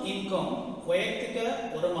ಪರ್ಸನಲ್ ಇನ್ಕಮ್ ವೈಯಕ್ತಿಕ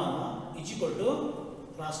ವರಮಾನ ಈಕ್ವಲ್ ಟು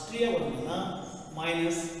ರಾಷ್ಟ್ರೀಯ ವರಮಾನ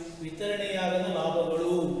ಮೈನಸ್ ವಿತರಣೆಯಾಗದ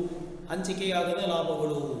ಲಾಭಗಳು, ಹಂಚಿಕೆಯಾಗದ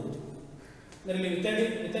ಲಾಭಗಳು. ಇದರಲ್ಲಿ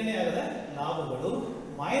ವಿತರಣೆಯಾಗದ ಲಾಭಗಳು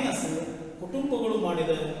ಮೈನಸ್ ಕುಟುಂಬಗಳು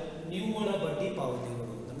ಮಾಡಿದ ನಿವ್ವಳ ಬಡ್ಡಿ ಪಾವತಿಗಳು.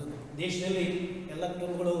 ದೇಶದಲ್ಲಿ ಎಲ್ಲ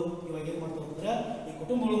ಕುಟುಂಬಗಳು ಇವಾಗ ಏನು ಮಾಡ್ತಾವೆ ಅಂದ್ರೆ ಈ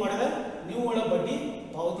ಕುಟುಂಬಗಳು ಮಾಡಿದ ನಿವ್ವಳ ಬಡ್ಡಿ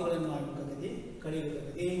ಪಾವತಿಗಳನ್ನು ಮಾಡಬೇಕಾಗತ್ತೆ,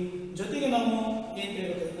 ಕಳಿಬೇಕಾಗತ್ತೆ. ಜೊತೆಗೆ ನಾವು ಏನು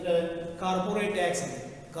ಕೇಳಬೇಕಾದ್ರೆ ಕಾರ್ಪೊರೇಟ್ ಟ್ಯಾಕ್ಸ್ ಅಂತ,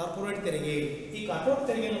 ಕಾರ್ಪೊರೇಟ್ ತೆರಿಗೆ. ಈ ಕಾರ್ಪೊರೇಟ್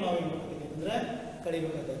ತೆರಿಗೆಯನ್ನು ನಾವು ಏನು ಮಾಡಬೇಕಾಗಿದೆ ಅಂದ್ರೆ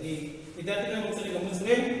ಕಳಿಬೇಕಾಗತ್ತೆ. ವಿದ್ಯಾರ್ಥಿಗಳ ಒಂದ್ಸರಿ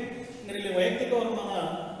ಗಮನಿಸಿದ್ರೆ ಇದರಲ್ಲಿ ವೈಯಕ್ತಿಕ ವರಮಾನ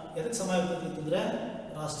ಎದಕ್ಕೆ ಸಮ ಆಗ್ತದೆ ಅಂತಂದ್ರೆ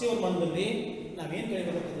ರಾಷ್ಟ್ರೀಯ ವರಮಾನದಲ್ಲಿ ನಾವೇನು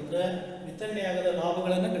ಕಳಿಬೇಕಾಗ್ತದೆ ವಿತರಣೆಯಾಗದ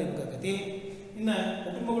ಲಾಭಗಳನ್ನು ಕಳಿಬೇಕಾಗತ್ತೆ. ಇನ್ನು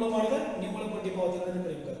ಕುಟುಂಬಗಳು ಮಾಡಿದ ನಿವ್ವಳ ಬಡ್ಡಿ ಪಾವತಿಗಳನ್ನು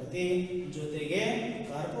ಕಳಿಬೇಕಾಗತ್ತೆ, ಜೊತೆಗೆ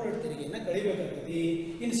ಕಾರ್ಪೊರೇಟ್ ತೆರಿಗೆಯನ್ನು ಕಳಿಬೇಕಾಗತ್ತೆ.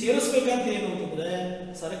 ಇನ್ನು ಸೇರಿಸಬೇಕಂತ ಏನು ಅಂತಂದ್ರೆ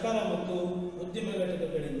ಸರ್ಕಾರ ಮತ್ತು ಉದ್ಯಮ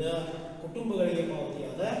ಘಟಕಗಳಿಂದ ಕುಟುಂಬಗಳಿಗೆ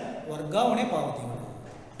ಪಾವತಿಯಾದ ವರ್ಗಾವಣೆ ಪಾವತಿಗಳು,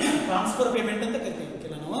 ಟ್ರಾನ್ಸ್ಫರ್ ಪೇಮೆಂಟ್ ಅಂತ ಕರಿತೀವಿ.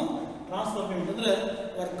 ಕೆಲ ನಾವು ಟ್ರಾನ್ಸ್ಫರ್ ಪೇಮೆಂಟ್ ಅಂದ್ರೆ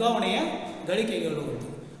ವರ್ಗಾವಣೆಯ ಗಳಿಕೆಗಳು ಅಂತ.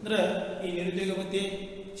 ಅಂದ್ರೆ ಈ ನಿರುದ್ಯೋಗ ಭತ್ಯೆ,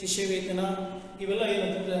 ಶಿಷ್ಯ ವೇತನ ಇವೆಲ್ಲ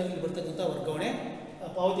ಏನಂತಂದ್ರೆ ಇಲ್ಲಿ ಬರ್ತಕ್ಕಂಥ ವರ್ಗಾವಣೆ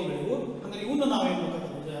ಪಾವತಿಗಳಿವು. ಅಂದ್ರೆ ಇವನ್ನ ನಾವೇನು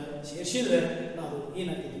ಮಾಡಬೇಕಂದ್ರೆ ಸೇರಿಸಿದ್ರೆ ನಾವು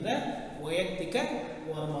ಏನಾಗ್ತದೆ ಅಂದ್ರೆ ವೈಯಕ್ತಿಕ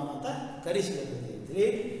ವರಮಾನ ಅಂತ ಕರೆಸಿಕೊಳ್ಳುತ್ತದೆ.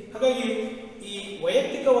 ಹಾಗಾಗಿ ಈ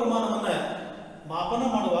ವೈಯಕ್ತಿಕ ವರಮಾನವನ್ನು ಮಾಪನ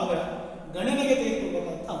ಮಾಡುವಾಗ ಗಣನೆಗೆ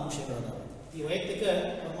ತೆಗೆದುಕೊಳ್ಳಬೇಕಾದಂಥ ಅಂಶಗಳಾದವು. ಈ ವೈಯಕ್ತಿಕ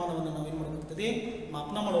ವರಮಾನವನ್ನು ನಾವು ಏನು ಮಾಡಬೇಕಾಗ್ತದೆ,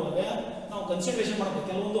 ಮಾಪನ ಮಾಡುವಾಗ ನಾವು ಕನ್ಸಿಡರೇಷನ್ ಮಾಡಬೇಕು.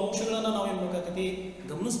 ಕೆಲವೊಂದು ಅಂಶಗಳನ್ನು ನಾವು ಏನು ಬೇಕಾಗ್ತದೆ,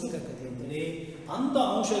 ಗಮನಿಸಬೇಕಾಗ್ತದೆ ಅಂತೇಳಿ. ಅಂಥ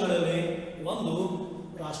ಅಂಶಗಳಲ್ಲಿ ಒಂದು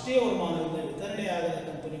ರಾಷ್ಟ್ರೀಯ ವರಮಾನದಿಂದ ವಿತರಣೆಯಾಗದ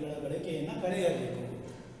ಕಂಪನಿಗಳ ಗಳಿಕೆಯನ್ನು ಕಳೆಯಬೇಕು.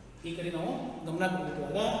 ಈ ಕಡೆ ನಾವು ಗಮನ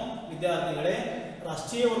ಕೊಡುವಾಗ ವಿದ್ಯಾರ್ಥಿಗಳೇ,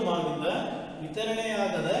 ರಾಷ್ಟ್ರೀಯ ವರಮಾನದಿಂದ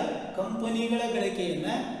ವಿತರಣೆಯಾಗದ ಕಂಪನಿಗಳ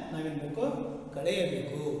ಗಳಿಕೆಯನ್ನು ನಾವೇನ್ಬೇಕು,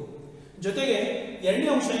 ಕಳೆಯಬೇಕು. ಜೊತೆಗೆ ಎರಡನೇ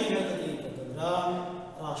ಅಂಶ ಏನು ಹೇಳ್ತದೆ ಅಂತಂದ್ರೆ,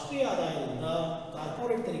 ರಾಷ್ಟ್ರೀಯ ಆದಾಯದಿಂದ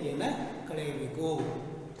ಕಾರ್ಪೊರೇಟ್ ತೆರಿಗೆಯನ್ನು ಕಳೆಯಬೇಕು.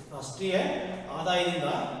 ರಾಷ್ಟ್ರೀಯ ಆದಾಯದಿಂದ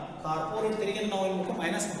ಕಾರ್ಪೊರೇಟ್ ತೆರಿಗೆಯನ್ನು ನಾವು ಏನು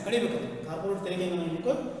ಮೈನಸ್ ಕಳಿಬೇಕು. ಕಾರ್ಪೊರೇಟ್ ತೆರಿಗೆಯನ್ನು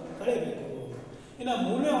ನಾವು ಕಳೆಯಬೇಕು. ಇನ್ನು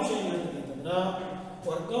ಮೂರನೇ ಅಂಶ ಏನು ಹೇಳ್ತದೆ ಅಂತಂದ್ರೆ,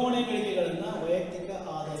 ವರ್ಗಾವಣೆ ಗಳಿಕೆಗಳನ್ನು ವೈಯಕ್ತಿಕ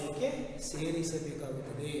ಆದಾಯಕ್ಕೆ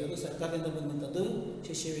ಸೇರಿಸಬೇಕಾಗುತ್ತದೆ. ಅದು ಸರ್ಕಾರದಿಂದ ಬಂದಂಥದ್ದು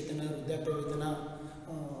ಶಿಷ್ಯ ವೇತನ, ವೃದ್ಧಾಪ್ಯ ವೇತನ,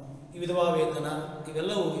 ವಿಧವಾ ವೇತನ,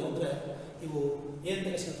 ಇವೆಲ್ಲವೂ ಏನಂದ್ರೆ ಇವು ಏನು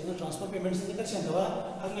ತರಿಸ್ಕೊಂತಂದ್ರೆ ಟ್ರಾನ್ಸ್ಫರ್ ಪೇಮೆಂಟ್ಸ್ ಅಂತ ತರಿಸ್ಕೊಂತವ.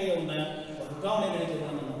 ಹಾಗಾಗಿ ಅವನ್ನ ವರ್ಗಾವಣೆ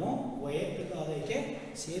ಗಳಿಕೆಗಳನ್ನು ನಾವು ವೈಯಕ್ತಿಕ ಆದಾಯಕ್ಕೆ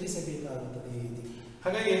ಸೇರಿಸಬೇಕಾಗುತ್ತದೆ.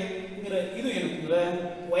 ಹಾಗಾಗಿ ಇದು ಏನಂತಂದ್ರೆ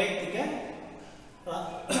ವೈಯಕ್ತಿಕ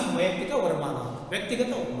ವರಮಾನ,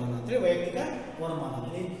 ವ್ಯಕ್ತಿಗತ ವರಮಾನ ಅಂತೇಳಿ ವೈಯಕ್ತಿಕ ವರಮಾನ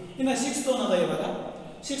ಅಂತೇಳಿ. ಇನ್ನು 6th ಒನ್ ಅದ. ಇವಾಗ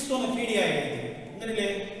 6th ಒನ್ PDI ಐತಿ. ಅಂದರೆ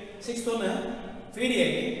 6th one PDI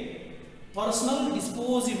personal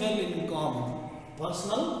disposable income.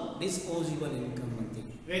 Personal disposable income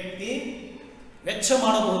ಅಂತೀವಿ. ವ್ಯಕ್ತಿ ವೆಚ್ಚ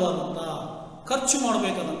ಮಾಡಬಹುದಾದಂಥ, ಖರ್ಚು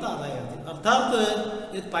ಮಾಡಬೇಕಾದಂಥ ಆದಾಯ ಅದು. ಅರ್ಥಾತ್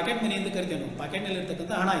ಇದು ಪಾಕೆಟ್ ಮನಿ ಅಂತ ಕರಿತೇವೆ ನಾವು. ಪಾಕೆಟ್ನಲ್ಲಿ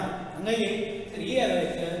ಇರ್ತಕ್ಕಂಥ ಹಣ ಇದು. ಹಾಗಾಗಿ ಈ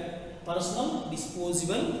ಆದಾಯಕ್ಕೆ personal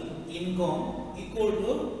disposable income equal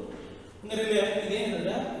to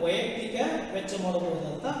ಇದೇನಂದ್ರೆ ವೈಯಕ್ತಿಕ ವೆಚ್ಚ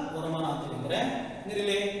ಮಾಡಬಹುದಾದಂಥ ವರಮಾನ ಅಂತ ಹೇಳಿದ್ರೆ,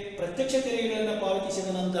 ಇದರಲ್ಲಿ ಪ್ರತ್ಯಕ್ಷ ತೆರಿಗೆಗಳನ್ನು ಪಾವತಿಸಿದ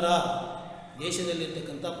ನಂತರ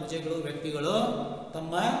ದೇಶದಲ್ಲಿರ್ತಕ್ಕಂಥ ಪ್ರಜೆಗಳು, ವ್ಯಕ್ತಿಗಳು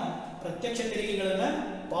ತಮ್ಮ ಪ್ರತ್ಯಕ್ಷ ತೆರಿಗೆಗಳನ್ನು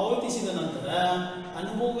ಪಾವತಿಸಿದ ನಂತರ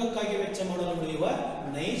ಅನುಭೋಗಕ್ಕಾಗಿ ವೆಚ್ಚ ಮಾಡಲು ಉಳಿಯುವ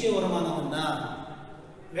ನೈಜ ವರಮಾನವನ್ನು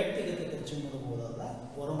ವ್ಯಕ್ತಿಗತ ಖರ್ಚು ಮಾಡಬಹುದಾದ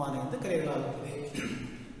ವರಮಾನ ಎಂದು ಕರೆಯಲಾಗುತ್ತದೆ.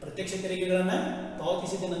 ಪ್ರತ್ಯಕ್ಷ ತೆರಿಗೆಗಳನ್ನು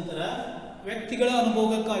ಪಾವತಿಸಿದ ನಂತರ ವ್ಯಕ್ತಿಗಳ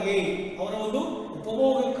ಅನುಭೋಗಕ್ಕಾಗಿ, ಅವರ ಒಂದು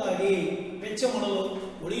ಉಪಭೋಗಕ್ಕಾಗಿ ವೆಚ್ಚ ಮಾಡಲು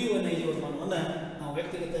ಉಳಿಯುವ ನೈಜ ವರಮಾನವನ್ನು ನಾವು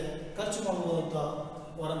ವ್ಯಕ್ತಿಗತ ಖರ್ಚು ಮಾಡುವಂಥ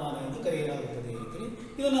ವರಮಾನ ಎಂದು ಕರೆಯಲಾಗುತ್ತದೆ.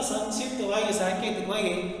 ಇದನ್ನು ಸಂಕ್ಷಿಪ್ತವಾಗಿ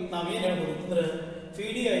ಸಾಂಕೇತಿಕವಾಗಿ ನಾವೇನು ಹೇಳ್ಬೋದು ಅಂತಂದ್ರೆ,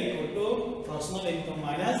 PDI equal to personal income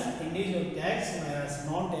minus individual tax minus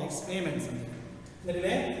non-tax payments.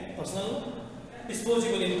 ಅಂದರೆ personal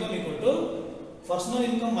disposable income equal to personal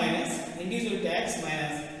income minus individual tax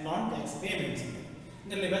minus non-tax payments.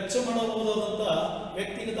 ಇದರಲ್ಲಿ ವೆಚ್ಚ ಮಾಡಬಹುದಾದಂಥ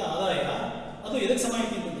ವ್ಯಕ್ತಿಗತ ಆದಾಯ ಅದು ಎದಕ್ಕೆ ಸಮ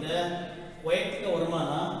ಐತಿ ಅಂತಂದ್ರೆ, ವೈಯಕ್ತಿಕ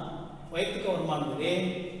ವರಮಾನದಲ್ಲಿ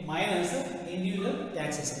ಮೈನಸ್ ಇಂಡಿವಿಜುವಲ್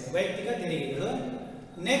ಟ್ಯಾಕ್ಸಸ್, ವೈಯಕ್ತಿಕ ತೆರಿಗೆಗಳು.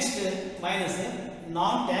 ನೆಕ್ಸ್ಟ್ ಮೈನಸ್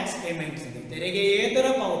ನಾನ್ ಟ್ಯಾಕ್ಸ್ ಪೇಮೆಂಟ್ಸ್, ತೆರಿಗೆಯೇತರ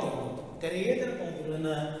ಪಾವತಿಗಳು. ತೆರಿಗೆಯೇತರ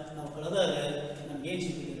ಪಾವತಿಗಳನ್ನು ನಾವು ಕಳೆದಾಗ ನಮ್ಗೆ ಏನು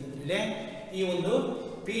ಸಿಗ್ತದೆ ಅಂತಂದ್ರೆ, ಈ ಒಂದು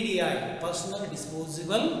PDI ಪರ್ಸನಲ್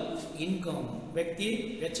ಡಿಸ್ಪೋಸಿಬಲ್ ಇನ್ಕಮ್, ವ್ಯಕ್ತಿ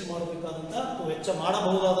ವೆಚ್ಚ ಮಾಡಬೇಕಾದಂಥ ಅಥವಾ ವೆಚ್ಚ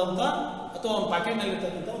ಮಾಡಬಹುದಾದಂಥ ಅಥವಾ ಒಂದು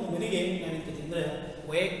ಪಾಕೆಟ್ನಲ್ಲಿರ್ತಕ್ಕಂಥ ಒಂದು ಮನೆಗೆ ನಾವೇನು ಕರಿತೀವಿ ಅಂದರೆ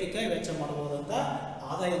ವೈಯಕ್ತಿಕ ವೆಚ್ಚ ಮಾಡಬಹುದಂಥ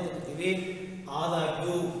ಆದಾಯ ಅಂತ ಕರಿತೀವಿ.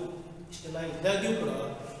 ಆದಾಗ್ಯೂ ಇಷ್ಟೆಲ್ಲ ಇದ್ದಾಗ್ಯೂ ಕೂಡ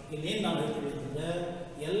ಇಲ್ಲೇನು ನಾವು ಹೇಳ್ತೀವಿ ಅಂತಂದರೆ,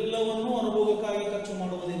 ಎಲ್ಲವನ್ನೂ ಅನುಭವಕ್ಕಾಗಿ ಖರ್ಚು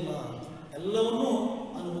ಮಾಡುವುದಿಲ್ಲ. ಎಲ್ಲವನ್ನೂ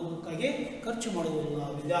ಅನುಭವಕ್ಕಾಗಿ ಖರ್ಚು ಮಾಡುವುದಿಲ್ಲ.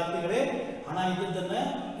 ವಿದ್ಯಾರ್ಥಿಗಳೇ, ಹಣ ಇದ್ದದ್ದನ್ನು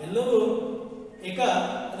ಎಲ್ಲರೂ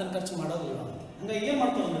ಅದನ್ನು ಖರ್ಚು ಮಾಡೋದಿಲ್ಲ. ಹಂಗಾಗಿ ಏನು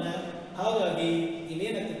ಮಾಡ್ತಾರೆ ಅಂದರೆ, ಹಾಗಾಗಿ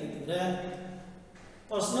ಇಲ್ಲೇನಾಗ್ತದೆ ಅಂತಂದರೆ,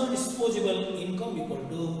 personal disposable income equal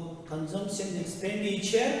to consumption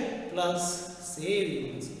expenditure plus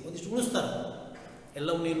savings. ಒಂದಿಷ್ಟು ಉಳಿಸ್ತಾರೆ,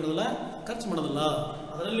 ಎಲ್ಲವನ್ನೂ ಏನು ಮಾಡೋದಿಲ್ಲ, ಖರ್ಚು ಮಾಡೋದಿಲ್ಲ.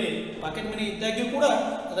 ಅದರಲ್ಲಿ ಪಾಕೆಟ್ ಮನಿ ಇದ್ದಾಗ್ಯೂ ಕೂಡ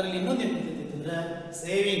ಅದರಲ್ಲಿ ಇನ್ನೊಂದು ಏನು ಮಾಡ್ತೈತೆ ಅಂತಂದರೆ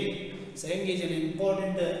saving is N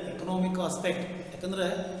important economic aspect. ಯಾಕಂದ್ರೆ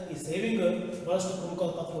ಈ ಸೇವಿಂಗ್ ಬಹಳಷ್ಟು ಪ್ರಮುಖ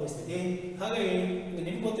ಪಾತ್ರ ವಹಿಸ್ತೈತಿ. ಹಾಗಾಗಿ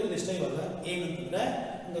ನಿಮ್ಗೆ ಗೊತ್ತಿರೋದು ಇಷ್ಟ ಇವಾಗ ಏನಂತಂದ್ರೆ,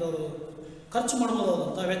 ಅಂದ್ರೆ ಅವರು ಖರ್ಚು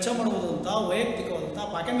ಮಾಡಬಹುದಾದಂಥ, ವೆಚ್ಚ ಮಾಡಬಹುದಾದಂಥ ವೈಯಕ್ತಿಕವಾದಂಥ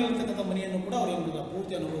ಪಾಕೆಟ್ ಮೇಲೆ ಇರ್ತಕ್ಕಂಥ ಮನೆಯನ್ನು ಕೂಡ ಅವ್ರು ಏನು ಮಾಡಿಲ್ಲ,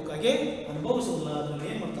 ಪೂರ್ತಿ ಅನುಭವಕ್ಕಾಗಿ ಅನುಭವಿಸೋದಿಲ್ಲ. ಅದರಲ್ಲಿ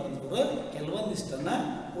ಏನು ಮಾಡ್ತಾರೆ ಅಂತಂದ್ರೆ ಕೆಲವೊಂದಿಷ್ಟನ್ನು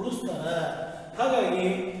ಉಳಿಸ್ತಾರೆ. ಹಾಗಾಗಿ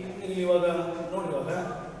ಇವಾಗ ನೋಡ್ರಿ, ಇವಾಗ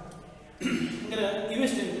ಅಂದರೆ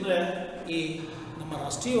ಇವೆಷ್ಟು ಅಂತಂದರೆ ಈ ನಮ್ಮ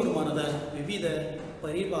ರಾಷ್ಟ್ರೀಯ ವರಮಾನದ ವಿವಿಧ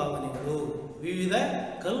ಪರಿಭಾವನೆಗಳು, ವಿವಿಧ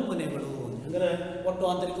ಕಲ್ಪನೆಗಳು. ಅಂದರೆ ಒಟ್ಟು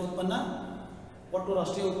ಆಂತರಿಕ ಉತ್ಪನ್ನ, ಒಟ್ಟು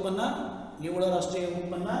ರಾಷ್ಟ್ರೀಯ ಉತ್ಪನ್ನ, ನಿವ್ವಳ ರಾಷ್ಟ್ರೀಯ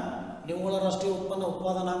ಉತ್ಪನ್ನ, ನಿವ್ವಳ ರಾಷ್ಟ್ರೀಯ ಉತ್ಪನ್ನ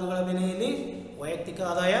ಉತ್ಪಾದನಾಂಗಗಳ ಬೆಲೆಯಲ್ಲಿ ವೈಯಕ್ತಿಕ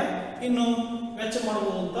ಆದಾಯ, ಇನ್ನು ವೆಚ್ಚ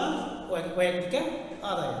ಮಾಡಬಹುದಂಥ ವೈಯಕ್ತಿಕ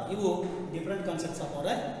ಆದಾಯ. ಇವು ಡಿಫ್ರೆಂಟ್ ಕಾನ್ಸೆಪ್ಟ್ಸ್ ಆಫ್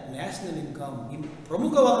ಅವರ ನ್ಯಾಷನಲ್ ಇನ್ಕಮ್. ಇವು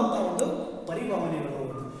ಪ್ರಮುಖವಾದಂಥ ಒಂದು ಪರಿಭಾವನೆಗಳು.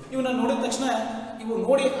 ಇವನ್ನ ನೋಡಿದ ತಕ್ಷಣ, ಇವು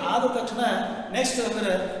ನೋಡಿ ಆದ ತಕ್ಷಣ ನೆಕ್ಸ್ಟ್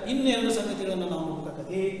ಅಂದ್ರೆ ಇನ್ನೆರಡು ಸಂಗತಿಗಳನ್ನು ನಾವು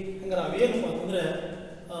ನೋಡ್ಬೇಕಾಗತಿ. ಹಂಗಾರೆ ಅವೇನು ಅಂತಂದ್ರೆ,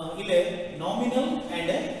 ಇಲ್ಲೇ nominal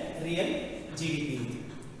and real GDP,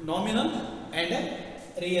 nominal and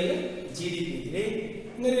real GDP.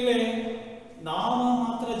 ಅಂದ್ರೆ ಇಲ್ಲಿ ನಾಮ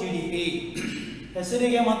ಮಾತ್ರ GDP,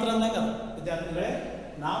 ಹೆಸರಿಗೆ ಮಾತ್ರ ಅಂದಾಗ ವಿದ್ಯಾರ್ಥಿಗಳೇ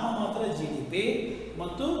ನಾಮ ಮಾತ್ರ GDP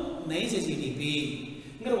ಮತ್ತು ನೈಜ GDP.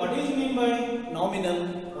 ಅಂದ್ರೆ what is mean by nominal,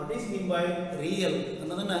 what is mean by real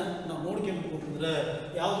ಅನ್ನೋದನ್ನ ನಾವು ನೋಡ್ಕೊಂಡ್ಬಿಟ್ರೆ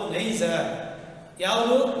ಯಾವುದು ನೈಜ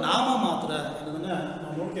ಯಾವುದು ನಾಮ ಮಾತ್ರ ಅನ್ನೋದನ್ನ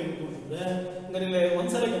ನಾವು ನೋಡ್ಕೊಂಡ್ಬಿಟ್ರೆ ಅಂದ್ರೆ ಇಲ್ಲಿ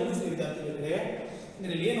ಒಂದ್ಸಲ ಗಮನಿಸಿ ವಿದ್ಯಾರ್ಥಿಗಳಿಗೆ.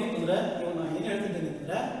 ಅಂದ್ರೆ ಇಲ್ಲಿ ಏನು ಅಂತಂದ್ರೆ ಇವಾಗ ನಾನು ಏನು ಹೇಳ್ತಿದ್ದೇನೆ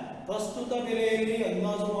ಅಂತಂದ್ರೆ ಪ್ರಸ್ತುತ ಬೆಲೆಯಲ್ಲಿ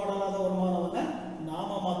ಅಂದಾಜು ಮಾಡಲಾದ ವರಮಾನವನ್ನ ನಾಮ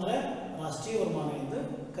ಮಾತ್ರ ರಾಷ್ಟ್ರೀಯ ವರಮಾನ ಎಂದು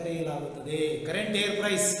ಕರೆಯಲಾಗುತ್ತದೆ. ಕರೆಂಟ್ ಏರ್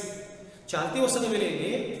ಪ್ರೈಸ್ ಚಾಲ್ತಿ ವರ್ಷದ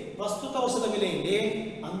ಬೆಲೆಯಲ್ಲಿ ಪ್ರಸ್ತುತ ವರ್ಷದ ಬೆಲೆಯಲ್ಲಿ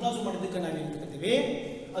ಅಂದಾಜು ಮಾಡಿದ್ದಕ್ಕೆ ನಾವೇನು ಕರಿತೀವಿ,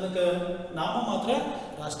 ಅದಕ್ಕೆ ನಾಮ ಮಾತ್ರ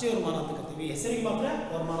ರಾಷ್ಟ್ರೀಯ ವರಮಾನ ಅಂತ ಕರಿತೀವಿ, ಹೆಸರಿಗೆ ಮಾತ್ರ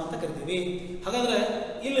ವರಮಾನ ಅಂತ ಕರಿತೀವಿ. ಹಾಗಾದ್ರೆ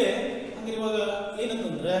ಇಲ್ಲಿ ಅಂದ್ರೆ ಇವಾಗ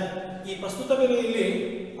ಏನಂತಂದ್ರೆ ಈ ಪ್ರಸ್ತುತ ಬೆಲೆಯಲ್ಲಿ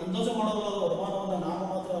ಅಂದಾಜು ಮಾಡಲಾದ ವರಮಾನವನ್ನು ನಾಮ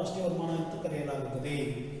ಮಾತ್ರ ರಾಷ್ಟ್ರೀಯ ವರಮಾನ ಅಂತ ಕರೆಯಲಾಗುತ್ತದೆ.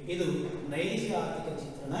 ಇದು ನೈಜ ಆರ್ಥಿಕ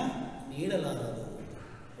ಚಿತ್ರಣ ನೀಡಲಾರದು.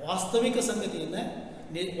 ವಾಸ್ತವಿಕ ಸಂಗತಿಯನ್ನ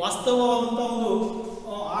ವಾಸ್ತವವಾದಂಥ ಒಂದು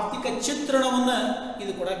ಆರ್ಥಿಕ ಚಿತ್ರಣವನ್ನ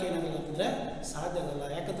ಇದು ಕೊಡಕ್ಕೆ ಏನಾಗಲ್ಲ ಅಂತಂದ್ರೆ ಸಾಧ್ಯ ಆಗಲ್ಲ.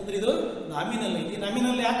 ಯಾಕಂತಂದ್ರೆ ಇದು ನಾಮಿನಲ್ ಐತಿ.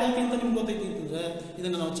 ನಾಮಿನಲ್ ಯಾಕೆ ಐತಿ ಅಂತ ನಿಮ್ಗೆ ಗೊತ್ತೈತಿ ಅಂತಂದ್ರೆ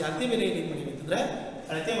ಇದನ್ನ ನಾವು ಚಾಲ್ತಿ ಬೆಲೆಯಲ್ಲಿ ಏನು ಮಾಡೀವಿ ಅಂತಂದ್ರೆ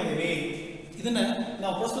ಅಳತೆ ಮಾಡೀವಿ. ಇದನ್ನ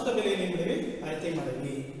ನಾವು ಪ್ರಸ್ತುತ ಬೆಲೆಯಲ್ಲಿ ಏನು ಮಾಡೀವಿ ಅಳತೆ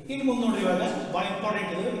ಮಾಡೀವಿ. ಇನ್ನು ಮುಂದೆ ನೋಡ್ರಿ, ಇವಾಗ ಬಹಳ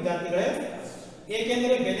ಇಂಪಾರ್ಟೆಂಟ್ ಇದು ವಿದ್ಯಾರ್ಥಿಗಳೇ.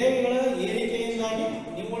 ಏಕೆಂದರೆ ಬೆಲೆಗಳ ಏರಿಕೆಯಿಂದಾಗಿ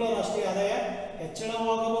ನಿವ್ವಳ ರಾಷ್ಟ್ರೀಯ ಆದಾಯ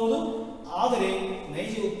ಹೆಚ್ಚಳವಾಗಬಹುದು, ಆದರೆ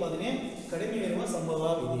ನೈಜ ಉತ್ಪಾದನೆ ಕಡಿಮೆ ಇರುವ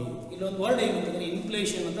ಸಂಭವವಿದೆ. ಇಲ್ಲೊಂದು ವರ್ಡ್ ಏನಂತಂದ್ರೆ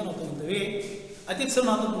ಇನ್ಫ್ಲೇಷನ್ ಅಂತ ನಾವು ತಗೊಂತೀವಿ, ಅತಿಕ್ಸರಣ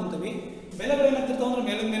ಅಂತ ತಗೊಂತೀವಿ. ಬೆಲೆಗಳು ಏನಾಗ್ತಿರ್ತಾವ ಅಂದ್ರೆ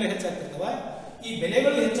ಮೇಲಿನ ಮೇಲೆ ಹೆಚ್ಚಾಗ್ತಿರ್ತಾವ. ಈ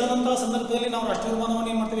ಬೆಲೆಗಳು ಹೆಚ್ಚಾದಂತಹ ಸಂದರ್ಭದಲ್ಲಿ ನಾವು ರಾಷ್ಟ್ರೀಯ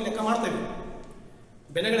ವರಮಾನವನ್ನು ಏನು ಮಾಡ್ತೀವಿ, ಲೆಕ್ಕ ಮಾಡ್ತೇವೆ.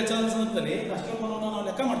 ಬೆಲೆಗಳು ಹೆಚ್ಚಾದ ಸಂದರ್ಭದಲ್ಲಿ ರಾಷ್ಟ್ರೀಯ ವರಮಾನವನ್ನು ನಾವು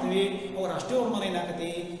ಲೆಕ್ಕ ಮಾಡ್ತೀವಿ. ಅವ ರಾಷ್ಟ್ರೀಯ ವರಮಾನ ಏನಾಗತಿ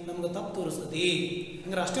ನಮ್ಗೆ ತಪ್ಪು ತೋರಿಸ್ತತಿ.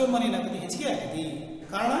 ಹಂಗೆ ರಾಷ್ಟ್ರೀಯ ವರಮಾನ ಏನಾಗತಿ ಹೆಚ್ಚಿಗೆ ಆಗತಿ.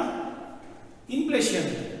 ಕಾರಣ ಇನ್ಫ್ಲೇಷನ್,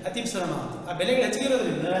 ಅತಿಪ್ಸರಣ. ಆ ಬೆಲೆಗಳು ಹೆಚ್ಚಿಗೆ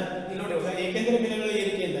ಇರೋದ್ರಿಂದ ಇಲ್ಲಿ ನೋಡಿ, ಏಕೆಂದರೆ ಬೆಲೆಗಳ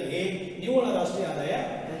ಏರಿಕೆಯಿಂದಾಗಿ ನಿವ್ವಳ ರಾಷ್ಟ್ರೀಯ ಆದಾಯ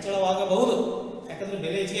ಹೆಚ್ಚಳವಾಗಬಹುದು. ಯಾಕಂದ್ರೆ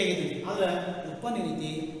ಬೆಲೆ ಹೆಚ್ಚಿಗೆ ಆಗೈತಿ, ಆದ್ರೆ ಉತ್ಪನ್ನ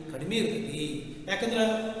ನೀತಿ ಕಡಿಮೆ ಇರ್ತೈತಿ. ಯಾಕಂದ್ರೆ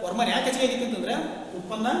ವರಮಾನ ಯಾಕೆ ಹೆಚ್ಚಿಗೆ ಆಗೈತಿ ಅಂತಂದ್ರೆ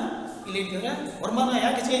ಉತ್ಪನ್ನ ಇಲ್ಲಿ ಅಂತಂದ್ರೆ ವರಮಾನ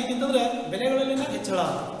ಯಾಕೆ ಹೆಚ್ಚಿಗೆ ಆಗೈತಿ ಅಂತಂದ್ರೆ ಬೆಲೆಗಳಲ್ಲಿ ಹೆಚ್ಚಳ.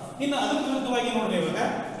 ಇನ್ನು ಅದಕ್ಕೆ ವಿರುದ್ಧವಾಗಿ ನೋಡ್ರಿ, ಇವಾಗ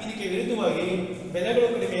ಇದಕ್ಕೆ ವಿರುದ್ಧವಾಗಿ ಬೆಲೆಗಳು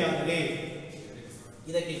ಕಡಿಮೆಯಾದರೆ,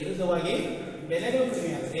 ಇದಕ್ಕೆ ವಿರುದ್ಧವಾಗಿ ಬೆಲೆಗಳು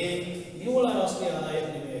ಕಡಿಮೆಯಾದರೆ ನಿವ್ವಳ ರಾಷ್ಟ್ರೀಯ ಆದಾಯ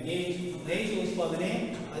ಕಡಿಮೆಯಾಗಿ ನೈಜ ಉತ್ಪಾದನೆ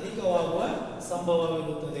ಅಧಿಕವಾಗುವ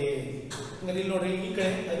ಸಂಭವವಿರುತ್ತದೆ. ಹಂಗಾರೆ ಇಲ್ಲಿ ನೋಡ್ರಿ, ಈ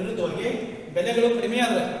ಕಡೆ ವಿರುದ್ಧವಾಗಿ ಬೆಲೆಗಳು ಕಡಿಮೆ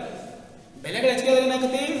ಆದ್ರೆ, ಬೆಲೆಗಳು ಹೆಚ್ಚಿಗೆ ಆದ್ರೆ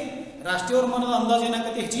ಏನಾಗತ್ತೆ, ರಾಷ್ಟ್ರೀಯ ವರಮಾನದ ಅಂದಾಜು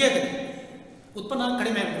ಏನಾಗತ್ತೆ ಹೆಚ್ಚಿಗೆ ಆಗತ್ತೆ, ಉತ್ಪನ್ನ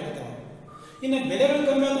ಕಡಿಮೆ ಆಗ್ಬಿಡ್ತಾವ. ಇನ್ನು ಬೆಲೆಗಳು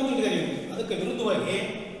ಕಡಿಮೆ ಆದ್ರೆ ಅದಕ್ಕೆ ವಿರುದ್ಧವಾಗಿ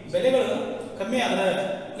ಬೆಲೆಗಳು ಕಮ್ಮಿ ಆದ್ರೆ,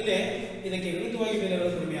 ಇಲ್ಲಿ ಇದಕ್ಕೆ ವಿರುದ್ಧವಾಗಿ ಬೆಲೆಗಳು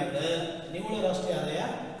ಕಡಿಮೆ ಆದ್ರೆ ನಿವ್ವಳ ರಾಷ್ಟ್ರೀಯ ಆದಾಯ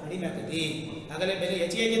ಕಡಿಮೆ ಆಗೈತಿ. ಆಗಲೇ ಬೆಲೆ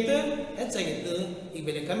ಹೆಚ್ಚಿಗೆ ಆಗೈತೆ ಹೆಚ್ಚಾಗಿತ್ತು, ಈಗ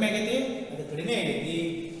ಬೆಲೆ ಕಮ್ಮಿ ಆಗೈತಿ ಅದು ಕಡಿಮೆ ಆಗೈತಿ.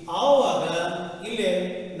 ಆವಾಗ ಇಲ್ಲಿ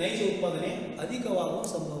ನೈಜ ಉತ್ಪಾದನೆ ಅಧಿಕವಾಗುವ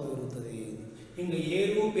ಸಂಭವವಿರುತ್ತದೆ. ಹಿಂಗೆ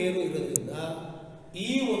ಏರುಪೇರು ಇರೋದ್ರಿಂದ ಈ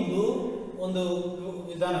ಒಂದು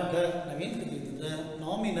ವಿಧಾನಕ್ಕೆ ನಾವೇನು ಕರಿತೀವಿ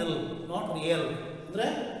ನಾಮಿನಲ್ ನಾಟ್ ರಿಯಲ್, ಅಂದ್ರೆ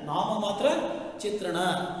ನಾಮ ಮಾತ್ರ ಚಿತ್ರಣ.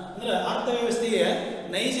 ಅಂದ್ರೆ ಅರ್ಥವ್ಯವಸ್ಥೆಯ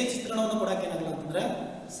ನೈಜ ಚಿತ್ರಣವನ್ನು ಕೊಡಕ್ಕೆ ಏನಾಗಲ್ಲ ಅಂತಂದ್ರೆ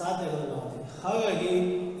ಸಾಧ್ಯ ಇರೋದಿಲ್ಲ. ಹಾಗಾಗಿ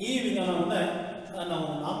ಈ ವಿಧಾನವನ್ನ ನಾವು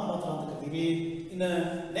ನಾಮ ಮಾತ್ರ ಅಂತ ಕರಿತೀವಿ. ಇನ್ನು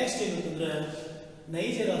ನೆಕ್ಸ್ಟ್ ಏನಂತಂದ್ರೆ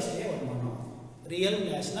ನೈಜ ರಾಷ್ಟ್ರೀಯ ವರಮಾನ, ರಿಯಲ್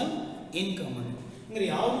ನ್ಯಾಷನಲ್ ಇನ್ಕಮ್. ಅಂದ್ರೆ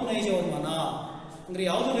ಯಾವುದು ನೈಜ ವರಮಾನ, ಅಂದ್ರೆ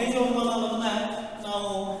ಯಾವುದು ನೈಜ ವರಮಾನ ಅನ್ನೋದನ್ನ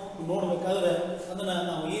ನಾವು ನೋಡ್ಬೇಕಾದ್ರೆ ಅದನ್ನ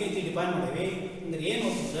ನಾವು ಈ ರೀತಿ ಡಿಫೈನ್ ಮಾಡೀವಿ. ಅಂದ್ರೆ ಏನು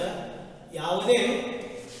ಅಂತಂದ್ರೆ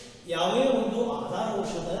ಯಾವುದೇ ಒಂದು ಆಧಾರ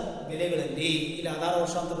ವರ್ಷದ ಬೆಲೆಗಳಲ್ಲಿ, ಇಲ್ಲಿ ಆಧಾರ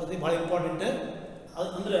ವರ್ಷ ಅಂತ ಬರ್ತದೆ, ಬಹಳ ಇಂಪಾರ್ಟೆಂಟ್.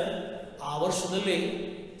 ಅಂದ್ರೆ ಆ ವರ್ಷದಲ್ಲಿ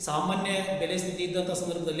ಸಾಮಾನ್ಯ ಬೆಲೆ ಸ್ಥಿತಿ ಇದ್ದಂಥ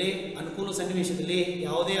ಸಂದರ್ಭದಲ್ಲಿ, ಅನುಕೂಲ ಸನ್ನಿವೇಶದಲ್ಲಿ,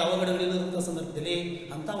 ಯಾವುದೇ ಅವಘಡಗಳಿಲ್ಲದಂಥ ಸಂದರ್ಭದಲ್ಲಿ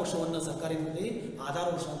ಅಂಥ ವರ್ಷವನ್ನು ಸರ್ಕಾರಿ ಆಧಾರ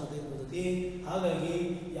ವರ್ಷ ಅಂತ ತೆಗೆದುಕೊಳ್ಳುತ್ತೆ. ಹಾಗಾಗಿ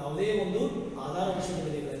ಯಾವುದೇ ಒಂದು ಆಧಾರ ವರ್ಷದ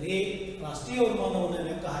ಬೆಲೆಗಳಲ್ಲಿ ರಾಷ್ಟ್ರೀಯ ವರಮಾನವನ್ನು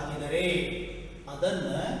ಲೆಕ್ಕ ಹಾಕಿದರೆ ಅದನ್ನ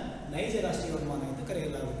ನೈಜ ರಾಷ್ಟ್ರೀಯ ವರಮಾನ ಅಂತ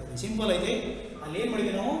ಕರೆಯಲಾಗುತ್ತದೆ. ಸಿಂಪಲ್ ಐತೆ. ಅಲ್ಲಿ ಏನು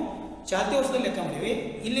ಮಾಡಿದ್ವಿ ನಾವು, ಚಾಲ್ತಿ ವರ್ಷದಲ್ಲಿ ಲೆಕ್ಕ ಮಾಡಿವಿ.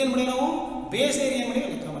 ಇಲ್ಲಿ ಏನು ಮಾಡಿವಿ ನಾವು, ಬೇಸ್ ಏರಿಯಾ ಮಾಡಿ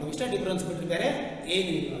ಲೆಕ್ಕ ಮಾಡಿವಿ. ಇಷ್ಟ ಡಿಫ್ರೆನ್ಸ್ ಬಿಟ್ಟರೆ ಬೇರೆ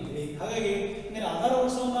ಏನು ಇಲ್ಲ ಅಂತೇಳಿ. ಹಾಗಾಗಿ ಆಧಾರ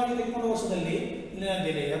ವರ್ಷವನ್ನಾಗಿ ತೆಗೆದುಕೊಂಡ ವರ್ಷದಲ್ಲಿ ಇಲ್ಲಿನ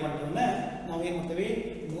ಬೆಲೆಯ ಮಟ್ಟವನ್ನು ನಾವು ಏನು ಮಾಡ್ತೀವಿ,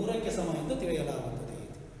 100ಕ್ಕೆ ಸಮ ಎಂದು ತಿಳಿಯಲಾಗುತ್ತದೆ.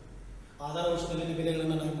 ಆಧಾರ ವರ್ಷದಲ್ಲಿನ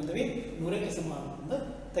ಬೆಲೆಗಳನ್ನು ನಾವು ಏನು ಮಾಡ್ತೀವಿ, 100ಕ್ಕೆ ಸಮ ಅಂತ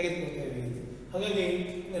ತೆಗೆದುಕೊಳ್ತೇವೆ. ಹಾಗಾಗಿ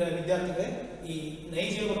ವಿದ್ಯಾರ್ಥಿಗಳೇ, ಈ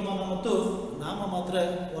ನೈಜ ವರಮಾನ ಮತ್ತು ನಾಮ ಮಾತ್ರ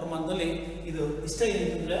ವರಮಾನದಲ್ಲಿ ಇದು ಇಷ್ಟ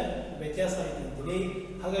ಏನಂತಂದ್ರೆ ವ್ಯತ್ಯಾಸ ಆಯ್ತು ಅಂತೀವಿ.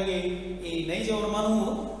 ಹಾಗಾಗಿ ಈ ನೈಜ ವರಮಾನವು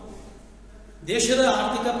ದೇಶದ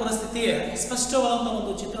ಆರ್ಥಿಕ ಪರಿಸ್ಥಿತಿಯ ಸ್ಪಷ್ಟವಾದಂಥ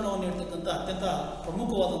ಒಂದು ಚಿತ್ರಣವನ್ನು ನೀಡ್ತಕ್ಕಂಥ ಅತ್ಯಂತ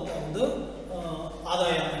ಪ್ರಮುಖವಾದಂಥ ಒಂದು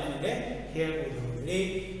ಆದಾಯ ಅಂತ ನಮಗೆ ಹೇಳ್ಬೋದು.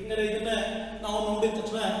 ಅಂದರೆ ಇದನ್ನ ನಾವು ನೋಡಿದ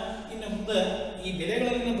ತಕ್ಷಣ ಇನ್ನು ಮುಂದೆ ಈ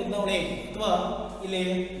ಬೆಲೆಗಳಲ್ಲಿನ ಬದಲಾವಣೆ ಅಥವಾ ಇಲ್ಲಿ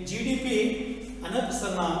GDP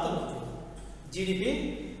ಅನಭಿಸರಣ ಅಂತ ಬರ್ತದೆ. GDP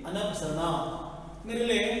ಅನಭಿಸರಣ ಅಂದರೆ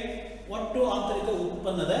ಇಲ್ಲಿ ಒಟ್ಟು ಆಂತರಿಕ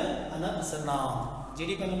ಉತ್ಪನ್ನದ ಅನಭಿಸರಣ.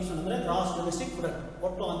 GDP ಅನಭಿಸರಣ ಅಂದರೆ ಗ್ರಾಸ್ ಡೊಮೆಸ್ಟಿಕ್ ಪ್ರಾಡಕ್ಟ್,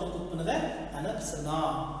 ಒಟ್ಟು ಆಂತರಿಕ ಉತ್ಪನ್ನದ ಅನಭಿಸರಣ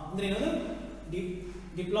ಅಂದ್ರೆ ಏನದು,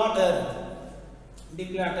 ಡಿಪ್ಲಾಟರ್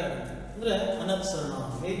ಅಂದ್ರೆ ಅನಪ್ಸರಣ.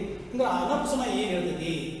 ಅಂದ್ರೆ ಅನಪ್ಸರಣ ಏನು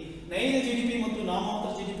ಹೇಳ್ತೈತಿ? ನೈಜ ಜಿಡಿಪಿ ಮತ್ತು ನಾಮಮಾತ್ರ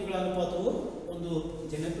ಜಿಡಿಪಿಗಳ ಅನುಪಾತವು ಒಂದು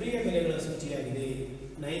ಜನಪ್ರಿಯ ಬೆಲೆಗಳ ಸೂಚಿಯಾಗಿದೆ.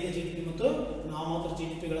 ನೈಜ ಜಿಡಿಪಿ ಮತ್ತು ನಾಮಮಾತ್ರ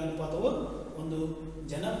ಜಿಡಿಪಿಗಳ ಅನುಪಾತವು ಒಂದು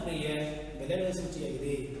ಜನಪ್ರಿಯ ಬೆಲೆಗಳ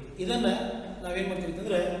ಸೂಚಿಯಾಗಿದೆ. ಇದನ್ನ ನಾವೇನ್ ಮಾಡ್ತೀವಿ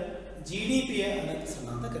ಅಂತಂದ್ರೆ ಜಿಡಿಪಿಯ ಅನಪ್ಸರಣ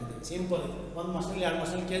ಅಂತ ಕರಿತೀವಿ. ಸಿಂಪಲ್, ಒಂದು ಮಾರ್ಕ್ಸ್ನಲ್ಲಿ 2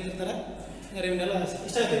 ಮಾರ್ಕ್ಸ್ನಲ್ಲಿ ಕೇಳ್ತಿರ್ತಾರೆ. ಇವನ್ನೆಲ್ಲ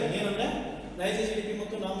ಇಷ್ಟ ಇದೆ. ಏನಂದ್ರೆ ನೈಜ ಜಿಡಿಪಿ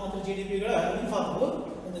ಮತ್ತು ನಾಮಮಾತ್ರ ಜಿಡಿಪಿಗಳ ಅನುಪಾತವು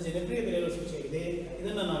ಒಂದು ಜನಪ್ರಿಯ ಬೆಲೆಗಳ ಸೂಚಿಯಾಗಿದೆ.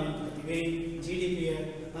 ಇದನ್ನ ನಾವೇನು ಕರಿತೀವಿ? ಜಿಡಿಪಿಯ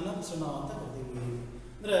ಅನಪ್ಸರಣ ಅಂತ ಕರಿತೀವಿ.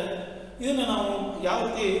 ಅಂದ್ರೆ ಇದನ್ನ ನಾವು ಯಾವ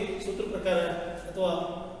ರೀತಿ ಸೂತ್ರ ಪ್ರಕಾರ ಅಥವಾ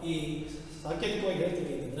ಈ ಸಾಂಕೇತಿಕವಾಗಿ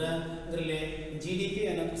ಹೇಳ್ತೀವಿ ಅಂತಂದ್ರೆ ಇದರಲ್ಲಿ ಜಿಡಿಪಿ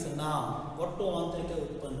ಅನಪ್ಸರಣ ಒಟ್ಟು ಆಂತರಿಕ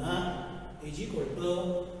ಉತ್ಪನ್ನ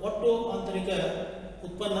ಒಟ್ಟು ಆಂತರಿಕ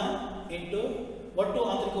ಉತ್ಪನ್ನ ಒಟ್ಟು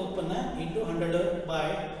ಆಂತರಿಕ ಉತ್ಪನ್ನ ಇಂಟು 100 ಬೈ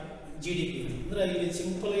ಜಿಡಿಪಿ. ಅಂದ್ರೆ ಇಲ್ಲಿ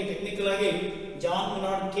ಸಿಂಪಲ್ ಆಗಿ ಟೆಕ್ನಿಕಲ್ ಆಗಿ ಜಾನ್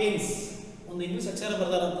ಮಿನಾರ್ಡ್ ಕೇನ್ಸ್ ಒಂದು ಇಂಗ್ಲಿಷ್ ಅಕ್ಷರ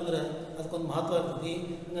ಬರ್ದಾರ ಅಂತಂದ್ರೆ ಅದಕ್ಕೊಂದು ಮಹತ್ವ ಇರ್ತೈತಿ.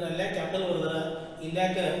 ಅಂದ್ರೆ ಅಲ್ಯಾಕ ಕ್ಯಾಪಿಟಲ್ ಬರ್ದಾರ,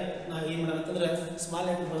 ಇಲ್ಯಾಕ ನಾವು ಏನು ಮಾಡೋಣ ಅಂತಂದ್ರೆ ಸ್ಮಾಲ್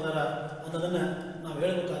ಲೆಟರ್ ಬರ್ದಾರ ಅನ್ನೋದನ್ನ ನಾವು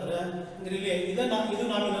ಹೇಳ್ಬೇಕಾದ್ರೆ ಅಂದ್ರೆ ಇಲ್ಲಿ ಇದು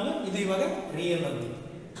ನಾಮಿನಲ್, ಇದು ಇವಾಗ ರಿಯಲ್ ಅಂತ.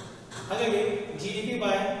 ಹಾಗಾಗಿ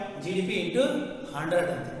ಜಿಡಿಪಿ ಇಂಟು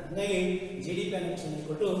 100 ಅಂತ. ಹಾಗಾಗಿ ಜಿಡಿಪಿ ಅನಪ್ಸರಣ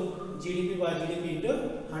ಕೊಟ್ಟು ಜಿಡಿಪಿ ಬೈ ಜಿಡಿಪಿ ಇಂಟು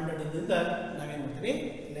 100 ಇಂದ ನಾವೇನು ಮಾಡ್ತೀವಿ?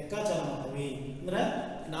 ಲೆಕ್ಕಾಚಾರ ಮಾಡ್ತೀವಿ. ಅಂದ್ರೆ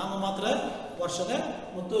ನಾಮಮಾತ್ರ ವರ್ಷದ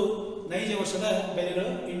ಮತ್ತು ನೈಜ ವರ್ಷದ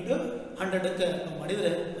ಬೆಲೆಗಳು ಇಂಟು 100ಕ್ಕೆ ನಾವು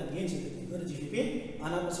ಮಾಡಿದರೆ ನಮ್ಗೆ ಏನು ಸಿಗ್ತೈತಿ ಅಂದ್ರೆ ಜಿಡಿಪಿ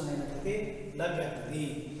ಅನಪ್ಸರಣ ಏನಾಗ್ತೈತಿ? ಲಭ್ಯ ಆಗ್ತದೆ.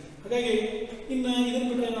 ಹಾಗಾಗಿ ಇನ್ನು ಇದನ್ನು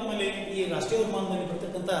ಬಿಟ್ಟರೆ ನಮ್ಮಲ್ಲಿ ಈ ರಾಷ್ಟ್ರೀಯ ವರಮಾನದಲ್ಲಿ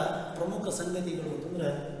ಬರ್ತಕ್ಕಂಥ ಪ್ರಮುಖ ಸಂಗತಿಗಳು ಅಂತಂದ್ರೆ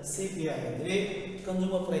CPI ಅಂದರೆ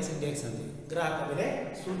ಕನ್ಸ್ಯೂಮರ್ ಪ್ರೈಸ್ ಇಂಡೆಕ್ಸ್ ಅಂತ, ಗ್ರಾಹಕ ಬೆಲೆ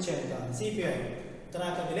ಸೂಚ್ಯಂಕ. CPI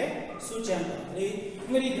ಗ್ರಾಹಕ ಬೆಲೆ ಸೂಚ್ಯಂಕ.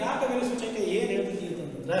 ಈ ಗ್ರಾಹಕ ಬೆಲೆ ಸೂಚ್ಯಂಕ ಏನು ಹೇಳ್ತೀವಿ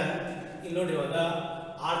ಅಂತಂದ್ರೆ ಇಲ್ಲಿ ನೋಡಿ, ಇವಾಗ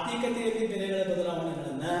ಆರ್ಥಿಕತೆಯಲ್ಲಿ ಬೆಲೆಗಳ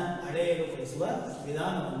ಬದಲಾವಣೆಗಳನ್ನು ಅಳೆಯಲು ಬಳಸುವ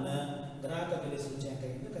ವಿಧಾನವನ್ನು ಗ್ರಾಹಕ ಬೆಲೆ ಸೂಚ್ಯಂಕ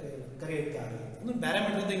ಎಂದು ಕರೆಯುತ್ತಾರೆ. ಒಂದು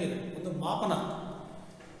ಪ್ಯಾರಾಮೀಟರ್ ಇದ್ದಂಗಿದೆ, ಒಂದು ಮಾಪನ.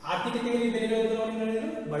 ಆರ್ಥಿಕತೆಯಲ್ಲಿ ಬೆಲೆಗಳ ಬದಲಾವಣೆಗಳನ್ನು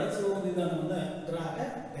ಬಳಸುವ ಒಂದು ವಿಧಾನವನ್ನು ಗ್ರಾಹಕ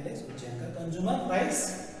ಬೆಲೆ ಸೂಚ್ಯಂಕ, ಕನ್ಸ್ಯೂಮರ್ ಪ್ರೈಸ್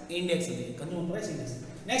ಇಂಡೆಕ್ಸ್ ಇದೆ.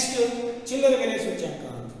 ನೆಕ್ಸ್ಟ್ ಚಿಲ್ಲರೆ ಬೆಲೆ ಸೂಚ್ಯಂಕ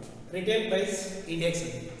ಅಂತ, ರಿಟೇಲ್ ಪ್ರೈಸ್ ಇಂಡೆಕ್ಸ್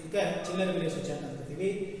ಇದೆ. ಈಗ ಚಿಲ್ಲರೆ ಬೆಲೆ ಸೂಚ್ಯಂಕ ಅಂತೀವಿ.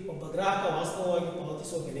 ಒಬ್ಬ ಗ್ರಾಹಕ ವಾಸ್ತವವಾಗಿ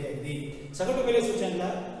ಪಾವತಿಸುವ ಬೆಲೆಯಾಗಿದೆ. ಸಗಟು ಬೆಲೆ ಸೂಚ್ಯಂಕ,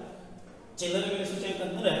 ಚಿಲ್ಲರೆ ಬೆಲೆ ಸೂಚ್ಯಂಕ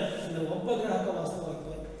ಅಂದ್ರೆ ಒಬ್ಬ ಗ್ರಾಹಕ ವಾಸ್ತವವಾಗಿ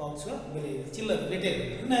ಪಾವತಿಸುವ ಬೆಲೆ ಇದೆ, ಚಿಲ್ಲರೆ ರಿಟೇಲ್.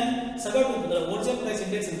 ಇನ್ನು ಸಗಟು ಅಂದ್ರೆ ಹೋಲ್ಸೇಲ್ ಪ್ರೈಸ್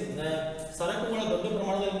ಇಂಡೆಕ್ಸ್ ಅಂತಂದ್ರೆ ಸರಕುಗಳ ದೊಡ್ಡ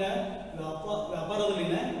ಪ್ರಮಾಣದಲ್ಲಿನ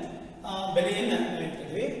ವ್ಯಾಪಾರದಲ್ಲಿನ ಬೆಲೆಯನ್ನು ನಾವು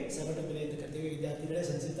ಕರಿತೀವಿ ಸಗಟು ಬೆಲೆ ಅಂತ ಕರಿತೀವಿ. ವಿದ್ಯಾರ್ಥಿಗಳೇ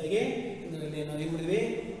ಸಂಕ್ಷಿಪ್ತವಾಗಿ ಇದರಲ್ಲಿ ನಾವು ಏನು ಮಾಡಿದ್ವಿ?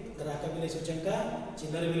 ಗ್ರಾಹಕ ಬೆಲೆ ಸೂಚ್ಯಂಕ,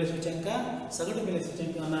 ಚಿಲ್ಲರೆ ಬೆಲೆ ಸೂಚ್ಯಂಕ, ಸಗಟು ಬೆಲೆ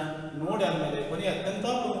ಸೂಚ್ಯಂಕವನ್ನು ನೋಡಿ ಆದಮೇಲೆ ಕೊನೆಯ ಅತ್ಯಂತ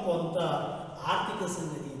ಪ್ರಮುಖವಾದಂಥ ಆರ್ಥಿಕ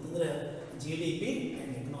ಸಂಗತಿ ಅಂತಂದ್ರೆ GDP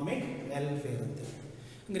ಆ್ಯಂಡ್ ಎಕನಾಮಿಕ್ ವೆಲ್ಫೇರ್ ಅಂತ.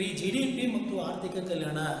 ಅಂದರೆ ಈ GDP ಮತ್ತು ಆರ್ಥಿಕ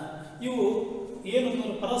ಕಲ್ಯಾಣ ಇವು ಏನು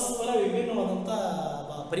ಪರಸ್ಪರ ವಿಭಿನ್ನವಾದಂಥ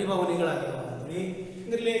ಪರಿಭಾವನೆಗಳಾಗ್ಯಾವ.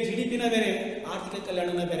 ಇದರಲ್ಲಿ GDPನ ಬೇರೆ, ಆರ್ಥಿಕ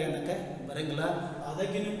ಕಲ್ಯಾಣನ ಬೇರೆ ಅನ್ನಕ್ಕೆ ಬರಂಗಿಲ್ಲ.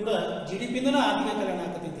 ಅದಕ್ಕಿನ್ನೂ ಕೂಡ GDPಯಿಂದನೇ ಆರ್ಥಿಕ ಕಲ್ಯಾಣ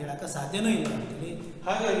ಆಗ್ತದೆ ಅಂತ ಹೇಳಕ್ಕೆ ಸಾಧ್ಯನೂ ಇಲ್ಲ ಅಂತೇಳಿ.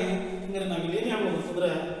 ಹಾಗಾಗಿ ಅಂದರೆ ನಾವಿಲ್ಲಿ ಏನು ಹೇಳ್ಬೋದು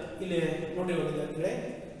ಅಂತಂದ್ರೆ ಇಲ್ಲಿ ನೋಡಿ ವಿದ್ಯಾರ್ಥಿಗಳೇ,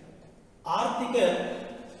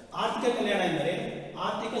 ಆರ್ಥಿಕ ಕಲ್ಯಾಣ ಎಂದರೆ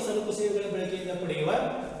ಆರ್ಥಿಕ ಸರಕು ಸೇವೆಗಳ ಬಳಕೆಯಿಂದ ಪಡೆಯುವ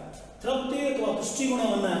ತೃಪ್ತಿ ಅಥವಾ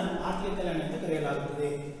ತುಷ್ಟಿಗುಣವನ್ನು ಆರ್ಥಿಕ ಕಲ್ಯಾಣ ಎಂದು ಕರೆಯಲಾಗುತ್ತದೆ.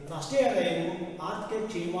 ರಾಷ್ಟ್ರೀಯ ಆದಾಯವು ಆರ್ಥಿಕ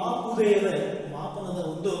ಕ್ಷೇಮಾಭ್ಯುದಯದ ಮಾಪನದ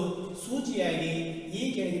ಒಂದು ಸೂಚಿಯಾಗಿ ಈ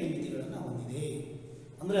ಕೆಳಗಿನ ಮಿತಿಗಳನ್ನು ಹೊಂದಿದೆ.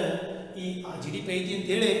 ಅಂದ್ರೆ ಈ GDP ಐತಿ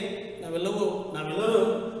ಅಂತೇಳಿ ನಾವೆಲ್ಲರೂ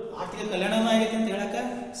ಆರ್ಥಿಕ ಕಲ್ಯಾಣನ ಆಗೈತೆ ಅಂತ ಹೇಳಕ್ಕೆ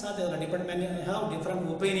ಸಾಧ್ಯ ಇಲ್ಲ. ಡಿಫ್ರೆಂಟ್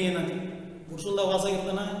ಒಪಿನಿಯನ್ ಅಂತ ಗುಡ್ಸುಲ್ದ ವಾಸ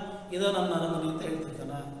ಇರ್ತಾನ, ಇದ ನನ್ನ ಅರಮನೆ ಅಂತ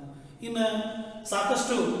ಹೇಳ್ತಿರ್ತಾನ. ಇನ್ನು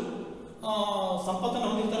ಸಾಕಷ್ಟು ಸಂಪತ್ತನ್ನು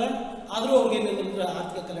ಹೊಂದಿರ್ತಾರೆ, ಆದರೂ ಅವ್ರಿಗೆ ಏನಿಲ್ಲ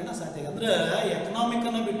ಆರ್ಥಿಕ ಕಲ್ಯಾಣ ಸಾಧ್ಯ. ಅಂದ್ರೆ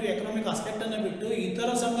ಎಕನಾಮಿಕ್ ಆಸ್ಪೆಕ್ಟನ್ನು ಬಿಟ್ಟು ಇತರ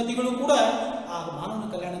ಸಂಗತಿಗಳು ಕೂಡ ಆ ಮಾನವನ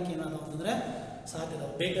ಕಲ್ಯಾಣಕ್ಕೆ ಏನಾದವು ಅಂತಂದ್ರೆ ಸಾಧ್ಯ.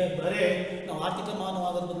 ಬರೇ ನಾವು ಆರ್ಥಿಕ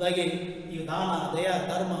ಮಾನವಾಗೋದ್ರ ಬದಲಾಗಿ ಈ ದಾನ, ದಯ,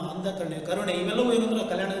 ಧರ್ಮ, ಕರುಣೆ ಇವೆಲ್ಲವೂ ಏನಂದ್ರೆ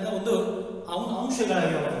ಕಲ್ಯಾಣದಿಂದ ಒಂದು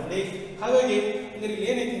ಅಂಶಗಳಾಗ್ಯಾವ. ಹಾಗಾಗಿ ಇಲ್ಲಿ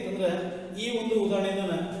ಏನೈತಿ ಅಂತಂದ್ರೆ ಈ ಒಂದು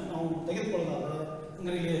ಉದಾಹರಣೆಯನ್ನು ನಾವು ತೆಗೆದುಕೊಳ್ಳೋದಾದ್ರೆ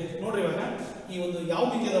ಅಂದ್ರೆ ಇಲ್ಲಿ ನೋಡ್ರಿ, ಇವಾಗ ಈ ಒಂದು ಯಾವ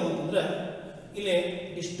ಮಿತಿ ಅದಾವ ಅಂತಂದ್ರೆ ಇಲ್ಲಿ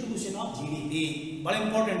ಡಿಸ್ಟ್ರಿಬ್ಯೂಷನ್ ಆಫ್ GDP ಭಾಳ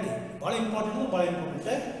ಇಂಪಾರ್ಟೆಂಟ್.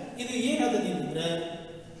 ಇದು ಏನಾದದಿ ಅಂತಂದ್ರೆ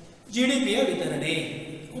GDPಯ ವಿತರಣೆ,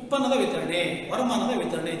 ಉತ್ಪನ್ನದ ವಿತರಣೆ, ವರಮಾನದ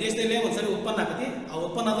ವಿತರಣೆ. ದೇಶದಲ್ಲೇ ಒಂದ್ಸರಿ ಉತ್ಪನ್ನ ಆಕತಿ, ಆ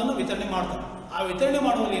ಉತ್ಪನ್ನದನ್ನು ವಿತರಣೆ ಮಾಡ್ತಾರೆ. ಆ ವಿತರಣೆ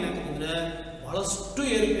ಮಾಡುವಲ್ಲಿ ಏನಾಗ್ತದೆ ಅಂದ್ರೆ ಬಹಳಷ್ಟು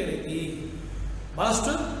ಏರುಪೇರು ಐತಿ.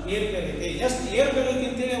 ಎಷ್ಟು ಏರುಪೇರು ಐತಿ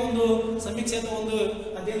ಅಂತೇಳಿ ಒಂದು ಸಮೀಕ್ಷೆ ಅಥವಾ ಒಂದು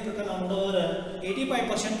ಅಧ್ಯಯನ ಪ್ರಕಾರ ನಾವು ನೋಡೋದ್ರೆ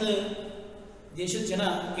 85% ದೇಶದ ಜನ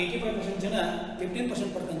 85% ಜನ 15%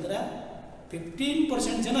 ಪಡ್ಕೊಂತಾರೆ.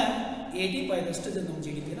 15% ಜನ 85% ನಮ್ಮ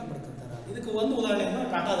GDPನ ಪಡ್ಕೊಂತಾರೆ. ಇದಕ್ಕೆ ಒಂದು ಉದಾಹರಣೆಯನ್ನು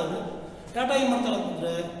ಟಾಟಾ ಏನು ಮಾಡ್ತಾರೆ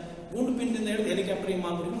ಅಂತಂದ್ರೆ ಗುಂಡು ಪಿನ್ನಿಂದ ಹಿಡಿದು ಹೆಲಿಕಾಪ್ಟರ್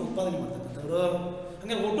ವಿಮಾನಗಳನ್ನು ಉತ್ಪಾದನೆ ಮಾಡ್ತಕ್ಕಂಥವ್ರು.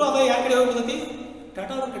 ಹಂಗೆ ಒಟ್ಟು ಆದಾಯ ಯಾವ ಕಡೆ ಹೋಗ್ತೈತಿ?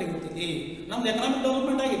 ಟಾಟಾ ಅವ್ರ ಕಡೆಗೆ ಹೋಗ್ತೈತಿ. ನಮ್ದು ಎಕನಾಮಿಕ್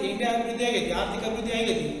ಡೆವಲಪ್ಮೆಂಟ್ ಆಗೈತಿ, ಇಂಡಿಯಾ ಅಭಿವೃದ್ಧಿ ಆಗೈತಿ, ಆರ್ಥಿಕ ಅಭಿವೃದ್ಧಿ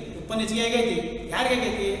ಆಗೈತಿ, ಉತ್ಪನ್ನ ಹೆಚ್ಚಿಗೆ ಆಗೈತಿ, ಯಾರಿಗೆ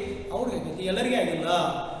ಆಗೈತಿ? ಅವ್ರಿಗೆ ಆಗೈತಿ, ಎಲ್ಲರಿಗೆ ಆಗಿಲ್ಲ.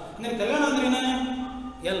 ಅಂದರೆ ಕಲ್ಯಾಣ ಅಂದ್ರೆ ಏನು?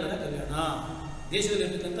 ಎಲ್ಲರ ಕಲ್ಯಾಣ,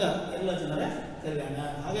 ದೇಶದಲ್ಲಿರ್ತಕ್ಕಂಥ ಎಲ್ಲ ಜನರ ಕಲ್ಯಾಣ.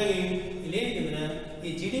 ಹಾಗಾಗಿ ಇಲ್ಲೇನಿದೆ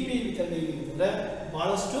ಈ GDP ವಿತರಣೆ ಏನಿದೆ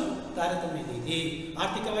ಬಹಳಷ್ಟು ತಾರತಮ್ಯ ಐತಿ.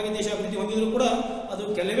 ಆರ್ಥಿಕವಾಗಿ ದೇಶ ಅಭಿವೃದ್ಧಿ ಹೊಂದಿದ್ರು ಕೂಡ ಅದು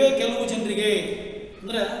ಕೆಲವು ಜನರಿಗೆ,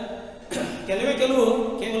 ಅಂದ್ರೆ ಕೆಲವು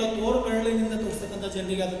ಕೇವಲ ತೋರು ಬೆರಳಿನಿಂದ ತೋರಿಸ್ತಕ್ಕಂಥ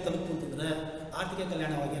ಜನರಿಗೆ ಅದು ತಲುಪು ಅಂತಂದ್ರೆ ಆರ್ಥಿಕ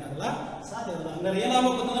ಕಲ್ಯಾಣವಾಗಿ ಏನಾಗಲ್ಲ, ಸಾಧ್ಯ ಇಲ್ಲ. ಹಂಗಾರೆ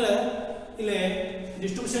ಏನಾಗಬೇಕು ಅಂತಂದ್ರೆ ಇಲ್ಲಿ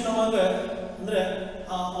ಡಿಸ್ಟ್ರಿಬ್ಯೂಷನ್ ಅಮೌಂಟ್ ಅಂದ್ರೆ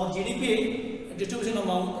ಅವ್ರ GDP ಡಿಸ್ಟ್ರಿಬ್ಯೂಷನ್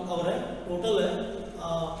ಅಮೌಂಟ್ ಅವರ ಟೋಟಲ್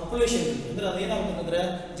ಪಾಪ್ಯುಲೇಷನ್ ಅಂದ್ರೆ ಅದೇನಾಗ್ಬೇಕಂದ್ರೆ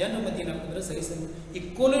ಜನರ ಮಧ್ಯೆ ಏನಾಗ್ತಂದ್ರೆ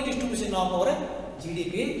ಈಕ್ವಲಿ ಡಿಸ್ಟ್ರಿಬ್ಯೂಷನ್ ಆಫ್ ಅವರ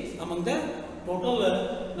GDP among the total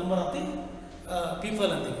number of the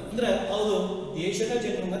people ಅಂತ. ಅಂದ್ರೆ ಅದು ದೇಶದ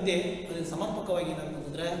ಜನರ ಮಧ್ಯೆ ಅದು ಸಮರ್ಪಕವಾಗಿ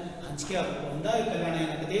ಏನಾಗ್ತಂದ್ರೆ ಹಂಚಿಕೆ ಆಗಬೇಕು ಅಂದಾಗ ಕಲ್ಯಾಣ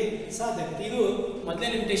ಏನಾಗ್ತದೆ, ಸಾಧ್ಯ ಆಗ್ತದೆ. ಇದು ಮೊದಲನೇ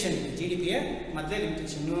ಲಿಮಿಟೇಷನ್, GDPಯ ಮೊದಲನೇ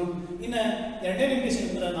ಲಿಮಿಟೇಷನ್ನು. ಇನ್ನು ಎರಡನೇ ಲಿಮಿಟೇಷನ್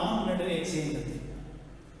ಅಂದ್ರೆ ನಾನ್ ಮಾನಿಟರಿ ಎಕ್ಸ್ಚೇಂಜ್ ಅಂತ.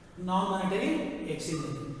 ನಾನ್ ಮಾನಿಟರಿ ಎಕ್ಸ್ಚೇಂಜ್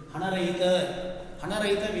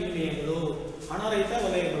ಹಣರಹಿತ ವಿನಿಮಯಗಳು, ಹಣರಹಿತ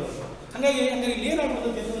ವಲಯಗಳು. ಹಾಗಾಗಿ ಇಲ್ಲಿ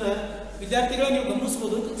ಏನಾಗ್ತದೆ ಅಂತಂದ್ರೆ ವಿದ್ಯಾರ್ಥಿಗಳ ನೀವು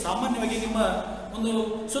ಗಮನಿಸ್ಬೋದು, ಸಾಮಾನ್ಯವಾಗಿ ನಿಮ್ಮ ಒಂದು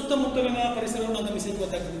ಸುತ್ತಮುತ್ತಲಿನ ಪರಿಸರವನ್ನು ಗಮನಿಸಿ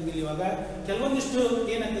ಗೊತ್ತಾಗ್ತದೆ ನಿಮಗೆ. ಇವಾಗ ಕೆಲವೊಂದಿಷ್ಟು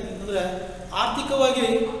ಏನಾಗ್ತದೆ ಅಂತಂದ್ರೆ ಆರ್ಥಿಕವಾಗಿ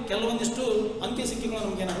ಕೆಲವೊಂದಿಷ್ಟು ಅಂಕೆ ಸಂಖ್ಯೆಗಳು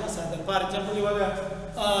ನಮ್ಗೆ ಏನಾಗಲ್ಲ ಸಾಧ್ಯ. ಫಾರ್ ಎಕ್ಸಾಂಪಲ್ ಇವಾಗ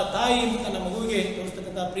ತಾಯಿ ತನ್ನ ಮಗುವಿಗೆ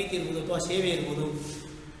ತೋರಿಸ್ತಕ್ಕಂಥ ಪ್ರೀತಿ ಇರ್ಬೋದು ಅಥವಾ ಸೇವೆ ಇರ್ಬೋದು,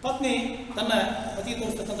 ಪತ್ನಿ ತನ್ನ ಪತಿಗೆ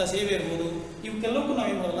ತೋರಿಸ್ತಕ್ಕಂಥ ಸೇವೆ ಇರ್ಬೋದು, ಇವಕ್ಕೆಲ್ಲಕ್ಕೂ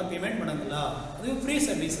ನಾವೇನು ಮಾಡೋಲ್ಲ, ಪೇಮೆಂಟ್ ಮಾಡೋಂಗಿಲ್ಲ, ಅದು ಫ್ರೀ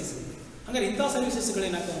ಸರ್ವಿಸಸ್. ಹಾಗಾದ್ರೆ ಇಂಥ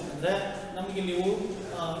ಸರ್ವಿಸಸ್ಗಳೇನಾಗ್ತವೆ ಅಂತಂದರೆ ನಮಗೆ ನೀವು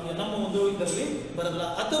ನಮ್ಮ ಒಂದು ಇದರಲ್ಲಿ ಬರೋದಿಲ್ಲ.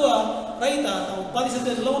 ಅಥವಾ ರೈತ ತಾವು ಉತ್ಪಾದಿಸಿದ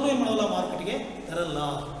ಎಲ್ಲವನ್ನೂ ಏನು ಮಾಡೋಲ್ಲ, ಮಾರ್ಕೆಟ್ಗೆ ತರಲ್ಲ.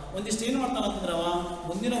 ಒಂದಿಷ್ಟು ಏನು ಮಾಡ್ತಾನೆ ಅಂತಂದ್ರೆ ಅವ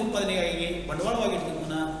ಮುಂದಿನ ಉತ್ಪಾದನೆಗಾಗಿ ಬಂಡವಾಳವಾಗಿ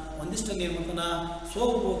ಇಟ್ಕೊಂತಾನ, ಒಂದಿಷ್ಟಲ್ಲಿ ಏನು ಮಾಡ್ತಾನ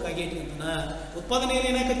ಸ್ವಉಪಯೋಗಕ್ಕಾಗಿ ಇಟ್ಕೊಂತಾನ. ಉತ್ಪಾದನೆಯಲ್ಲಿ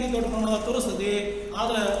ಏನಾಗತ್ತೆ ದೊಡ್ಡ ಪ್ರಮಾಣದ ತೋರಿಸ್ತದೆ,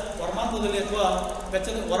 ಆದರೆ ವರಮಾನದಲ್ಲಿ ಅಥವಾ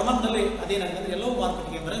ವೆಚ್ಚದ ವರಮಾನದಲ್ಲಿ ಅದೇನಾಗ್ತದೆ ಎಲ್ಲವೂ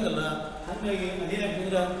ಮಾರ್ಕೆಟ್ಗೆ ಬರೋಂಗಿಲ್ಲ. ಹಾಗಾಗಿ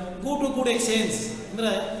ಅದೇನಾಗ್ತಂದ್ರೆ ಗೂಡ್ ಎಕ್ಸ್ಚೇಂಜ್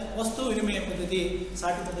ಅಂದ್ರೆ ವಸ್ತು ವಿನಿಮಯ ಪದ್ಧತಿ,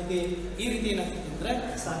 ಸಾಟಿ ಪದ್ಧತಿ, ಈ ರೀತಿ ಏನಾಗ್ತದೆ ಅಂದರೆ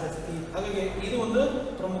ಸಾಧ್ಯತೆ. ಹಾಗಾಗಿ ಇದು ಒಂದು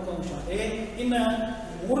ಪ್ರಮುಖ ಅಂಶ. ಇನ್ನು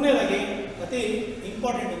ಮೂರನೇದಾಗಿ ಅತಿ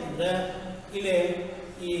ಇಂಪಾರ್ಟೆಂಟ್ ಅಂತಂದ್ರೆ ಇಲ್ಲಿ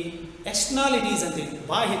ಈ ಎಕ್ಸ್ಟರ್ನಾಲಿಟೀಸ್ ಅಂತೇಳಿ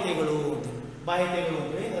ಬಾಹ್ಯತೆಗಳು ಅಂತ. ಬಾಹ್ಯತೆಗಳು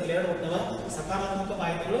ಅಂದರೆ ಅದರಲ್ಲಿ ಎರಡು ಬರ್ತವೆ, ಸಕಾರಾತ್ಮಕ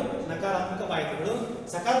ಬಾಹ್ಯತೆಗಳು, ನಕಾರಾತ್ಮಕ ಬಾಹ್ಯತೆಗಳು.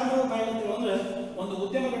 ಸಕಾರಾತ್ಮಕ ಬಾಹ್ಯತೆಗಳು ಅಂದ್ರೆ ಒಂದು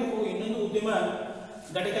ಉದ್ಯಮ ಘಟಕವು ಇನ್ನೊಂದು ಉದ್ಯಮ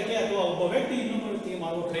ಘಟಕಕ್ಕೆ ಅಥವಾ ಒಬ್ಬ ವ್ಯಕ್ತಿ ಇನ್ನೊಬ್ಬ ವ್ಯಕ್ತಿಗೆ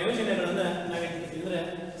ಮಾಡುವ ಪ್ರಯೋಜನಗಳನ್ನು ನಾವೇನು ಕರಿತೀವಿ ಅಂದರೆ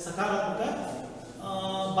ಸಕಾರಾತ್ಮಕ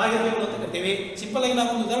ಬಾಹ್ಯತೆಗಳು ಅಂತ ಕರಿತೀವಿ. ಸಿಂಪಲ್ ಆಗಿ ನಾವು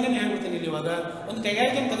ಒಂದು ಉದಾಹರಣೆ ಹೇಳ್ಬಿಡ್ತೀನಿ. ಇಲ್ಲಿ ಇವಾಗ ಒಂದು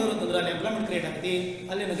ಕೈಗಾರಿಕೆ ತೆಗೆದುಂತಂದ್ರೆ ಅಲ್ಲಿ ಎಂಪ್ಲಾಯ್ಮೆಂಟ್ ಕ್ರಿಯೇಟ್ ಆಗ್ತದೆ,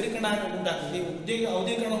 ಅಲ್ಲಿ ನಗರೀಕರಣ ಉಂಟಾಗ್ತದೆ,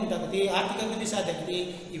 ಔದ್ಯೋಗೀಕರಣ ಉಂಟಾಗ್ತದೆ, ಆರ್ಥಿಕ ಅಭಿವೃದ್ಧಿ ಸಾಧ್ಯ ಆಗ್ತದೆ.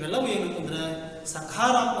 ಇವೆಲ್ಲವೂ ಏನಂತಂದ್ರೆ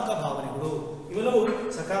ಸಕಾರಾತ್ಮಕ ಭಾವನೆಗಳು, ಇವೆಲ್ಲವೂ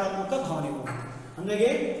ಸಕಾರಾತ್ಮಕ ಭಾವನೆಗಳು. ಹಾಗಾಗಿ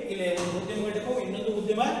ಇಲ್ಲಿ ಒಂದು ಉದ್ಯಮ ಘಟಕವು ಇನ್ನೊಂದು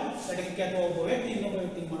ಉದ್ಯಮ ಘಟಕಕ್ಕೆ ಅಥವಾ ಒಬ್ಬ ವ್ಯಕ್ತಿ ಇನ್ನೊಬ್ಬ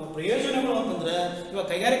ವ್ಯಕ್ತಿಗೆ ಮಾಡುವ ಪ್ರಯೋಜನಗಳು ಅಂತಂದ್ರೆ ಇವಾಗ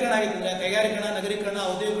ಕೈಗಾರಿಕರಣ ಆಗಿದ್ರೆ ಕೈಗಾರಿಕರಣ, ನಗರೀಕರಣ,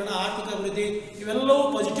 ಔದ್ಯೋಗೀಕರಣ, ಆರ್ಥಿಕ ಅಭಿವೃದ್ಧಿ ಇವೆಲ್ಲವೂ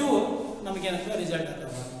ಪಾಸಿಟಿವ್ ನಮಗೇನಂತ ರಿಸಲ್ಟ್ ಆಗ್ತವೆ.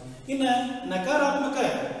 ಇನ್ನು ನಕಾರಾತ್ಮಕ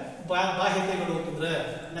ಬಾಹ್ಯತೆಗಳು ಅಂತಂದ್ರೆ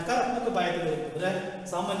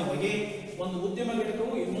ಸಾಮಾನ್ಯವಾಗಿ ಒಂದು ಉದ್ಯಮ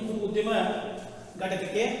ಘಟಕವು ಇನ್ನೊಂದು ಉದ್ಯಮ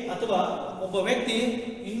ಘಟಕಕ್ಕೆ ಅಥವಾ ಒಬ್ಬ ವ್ಯಕ್ತಿ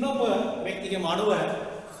ಇನ್ನೊಬ್ಬ ವ್ಯಕ್ತಿಗೆ ಮಾಡುವ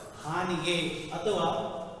ಹಾನಿಗೆ ಅಥವಾ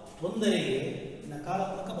ತೊಂದರೆಗೆ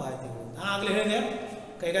ನಕಾರಾತ್ಮಕ ಬಾಹ್ಯತೆಗಳು. ಆಗಲೇ ಹೇಳಿದೆ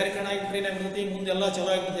ಕೈಗಾರಿಕರಣ ಆಗಿಬಿಟ್ರೆ ಏನಾಗ್ತೈತಿ, ಮುಂದೆಲ್ಲ ಚಲೋ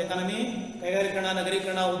ಆಗಿರ್ತದೆ ಎಕಾನಮಿ. ಕೈಗಾರಿಕರಣ,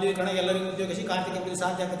 ನಗರೀಕರಣ, ಉದ್ಯೋಗೀಕರಣ ಎಲ್ಲರಿಗೂ ಉದ್ಯೋಗ ಸಿಕ್ಕ ಆರ್ಥಿಕ ಅಭಿವೃದ್ಧಿ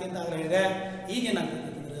ಸಾಧ್ಯ ಆಗ್ತದೆ ಅಂತ ಆಗಲೇ ಹೇಳಿದೆ. ಈಗೇನಾಗ್ತದೆ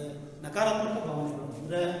ಅಂತಂದ್ರೆ ನಕಾರಾತ್ಮಕ ಭಾವನೆಗಳು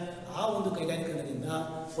ಅಂದರೆ ಆ ಒಂದು ಕೈಗಾರಿಕರಣದಿಂದ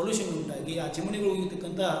ಪೊಲ್ಯೂಷನ್ ಉಂಟಾಗಿ ಆ ಚಿಮಣಿಗಳು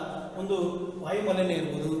ಹೋಗಿರ್ತಕ್ಕಂಥ ಒಂದು ವಾಯು ಮಾಲಿನ್ಯ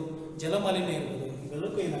ಇರ್ಬೋದು, ಜಲ ಮಾಲಿನ್ಯ ಇರ್ಬೋದು,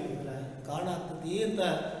 ಇವೆಲ್ಲಕ್ಕೂ ಏನಾಗ್ತದೆ ಕಾರಣ ಆಗ್ತದೆ ಅಂತ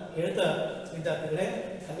ಹೇಳ್ತಾ ವಿದ್ಯಾರ್ಥಿಗಳೇ.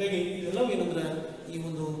 ಹಾಗಾಗಿ ಇವೆಲ್ಲವೂ ಏನಂದ್ರೆ ಈ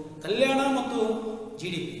ಒಂದು ಕಲ್ಯಾಣ ಮತ್ತು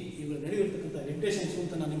GDP ಇವುಗಳ ನಡೆಯುತ್ತಿರ್ತಕ್ಕಂಥ ಲಿಮಿಟೇಷನ್ಸ್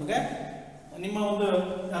ಅಂತ ನಾನು ನಿಮಗೆ ನಿಮ್ಮ ಒಂದು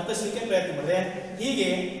ಅರ್ಥೈಸಲಿಕ್ಕೆ ಪ್ರಯತ್ನ ಮಾಡಿದೆ. ಹೀಗೆ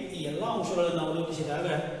ಈ ಎಲ್ಲ ಅಂಶಗಳನ್ನು ಅವಲೋಕಿಸಿದಾಗ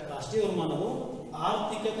ರಾಷ್ಟ್ರೀಯ ವರಮಾನವು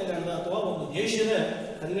ಆರ್ಥಿಕ ಕಲ್ಯಾಣದ ಅಥವಾ ಒಂದು ದೇಶದ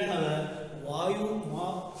ಕಲ್ಯಾಣದ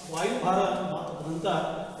ವಾಯುಭಾರ ಮಾತ್ರದಂಥ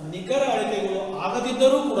ನಿಖರ ಅಳತೆಗಳು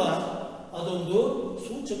ಆಗದಿದ್ದರೂ ಕೂಡ ಅದೊಂದು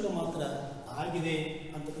ಸೂಚಕ ಮಾತ್ರ ಆಗಿದೆ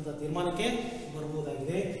ಅಂತಕ್ಕಂಥ ತೀರ್ಮಾನಕ್ಕೆ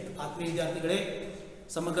ಬರಬಹುದಾಗಿದೆ. ಆತ್ಮೀಯ ವಿದ್ಯಾರ್ಥಿಗಳೇ,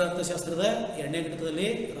 ಸಮಗ್ರ ಅರ್ಥಶಾಸ್ತ್ರದ 2ನೇ ಘಟಕದಲ್ಲಿ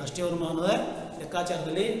ರಾಷ್ಟ್ರೀಯ ವರಮಾನದ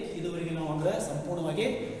ಲೆಕ್ಕಾಚಾರದಲ್ಲಿ ಇದುವರೆಗೆ ನಾವು ಅಂದರೆ ಸಂಪೂರ್ಣವಾಗಿ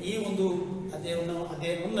ಈ ಒಂದು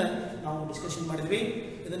ಅಧ್ಯಯನವನ್ನು ನಾವು ಡಿಸ್ಕಷನ್ ಮಾಡಿದ್ವಿ,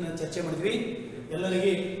 ಇದನ್ನು ಚರ್ಚೆ ಮಾಡಿದ್ವಿ.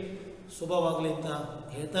 ಎಲ್ಲರಿಗೆ ಶುಭವಾಗಲಿ ಅಂತ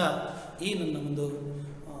ಹೇಳ್ತಾ ಈ ನನ್ನ ಒಂದು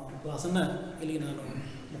ಕ್ಲಾಸನ್ನು ಇಲ್ಲಿ ನಾನು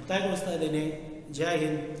ಮುಕ್ತಾಯಗೊಳಿಸ್ತಾ ಇದ್ದೇನೆ. ಜೈ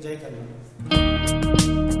ಹಿಂದ್, ಜೈ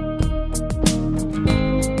ಕರ್ನಾಟಕ.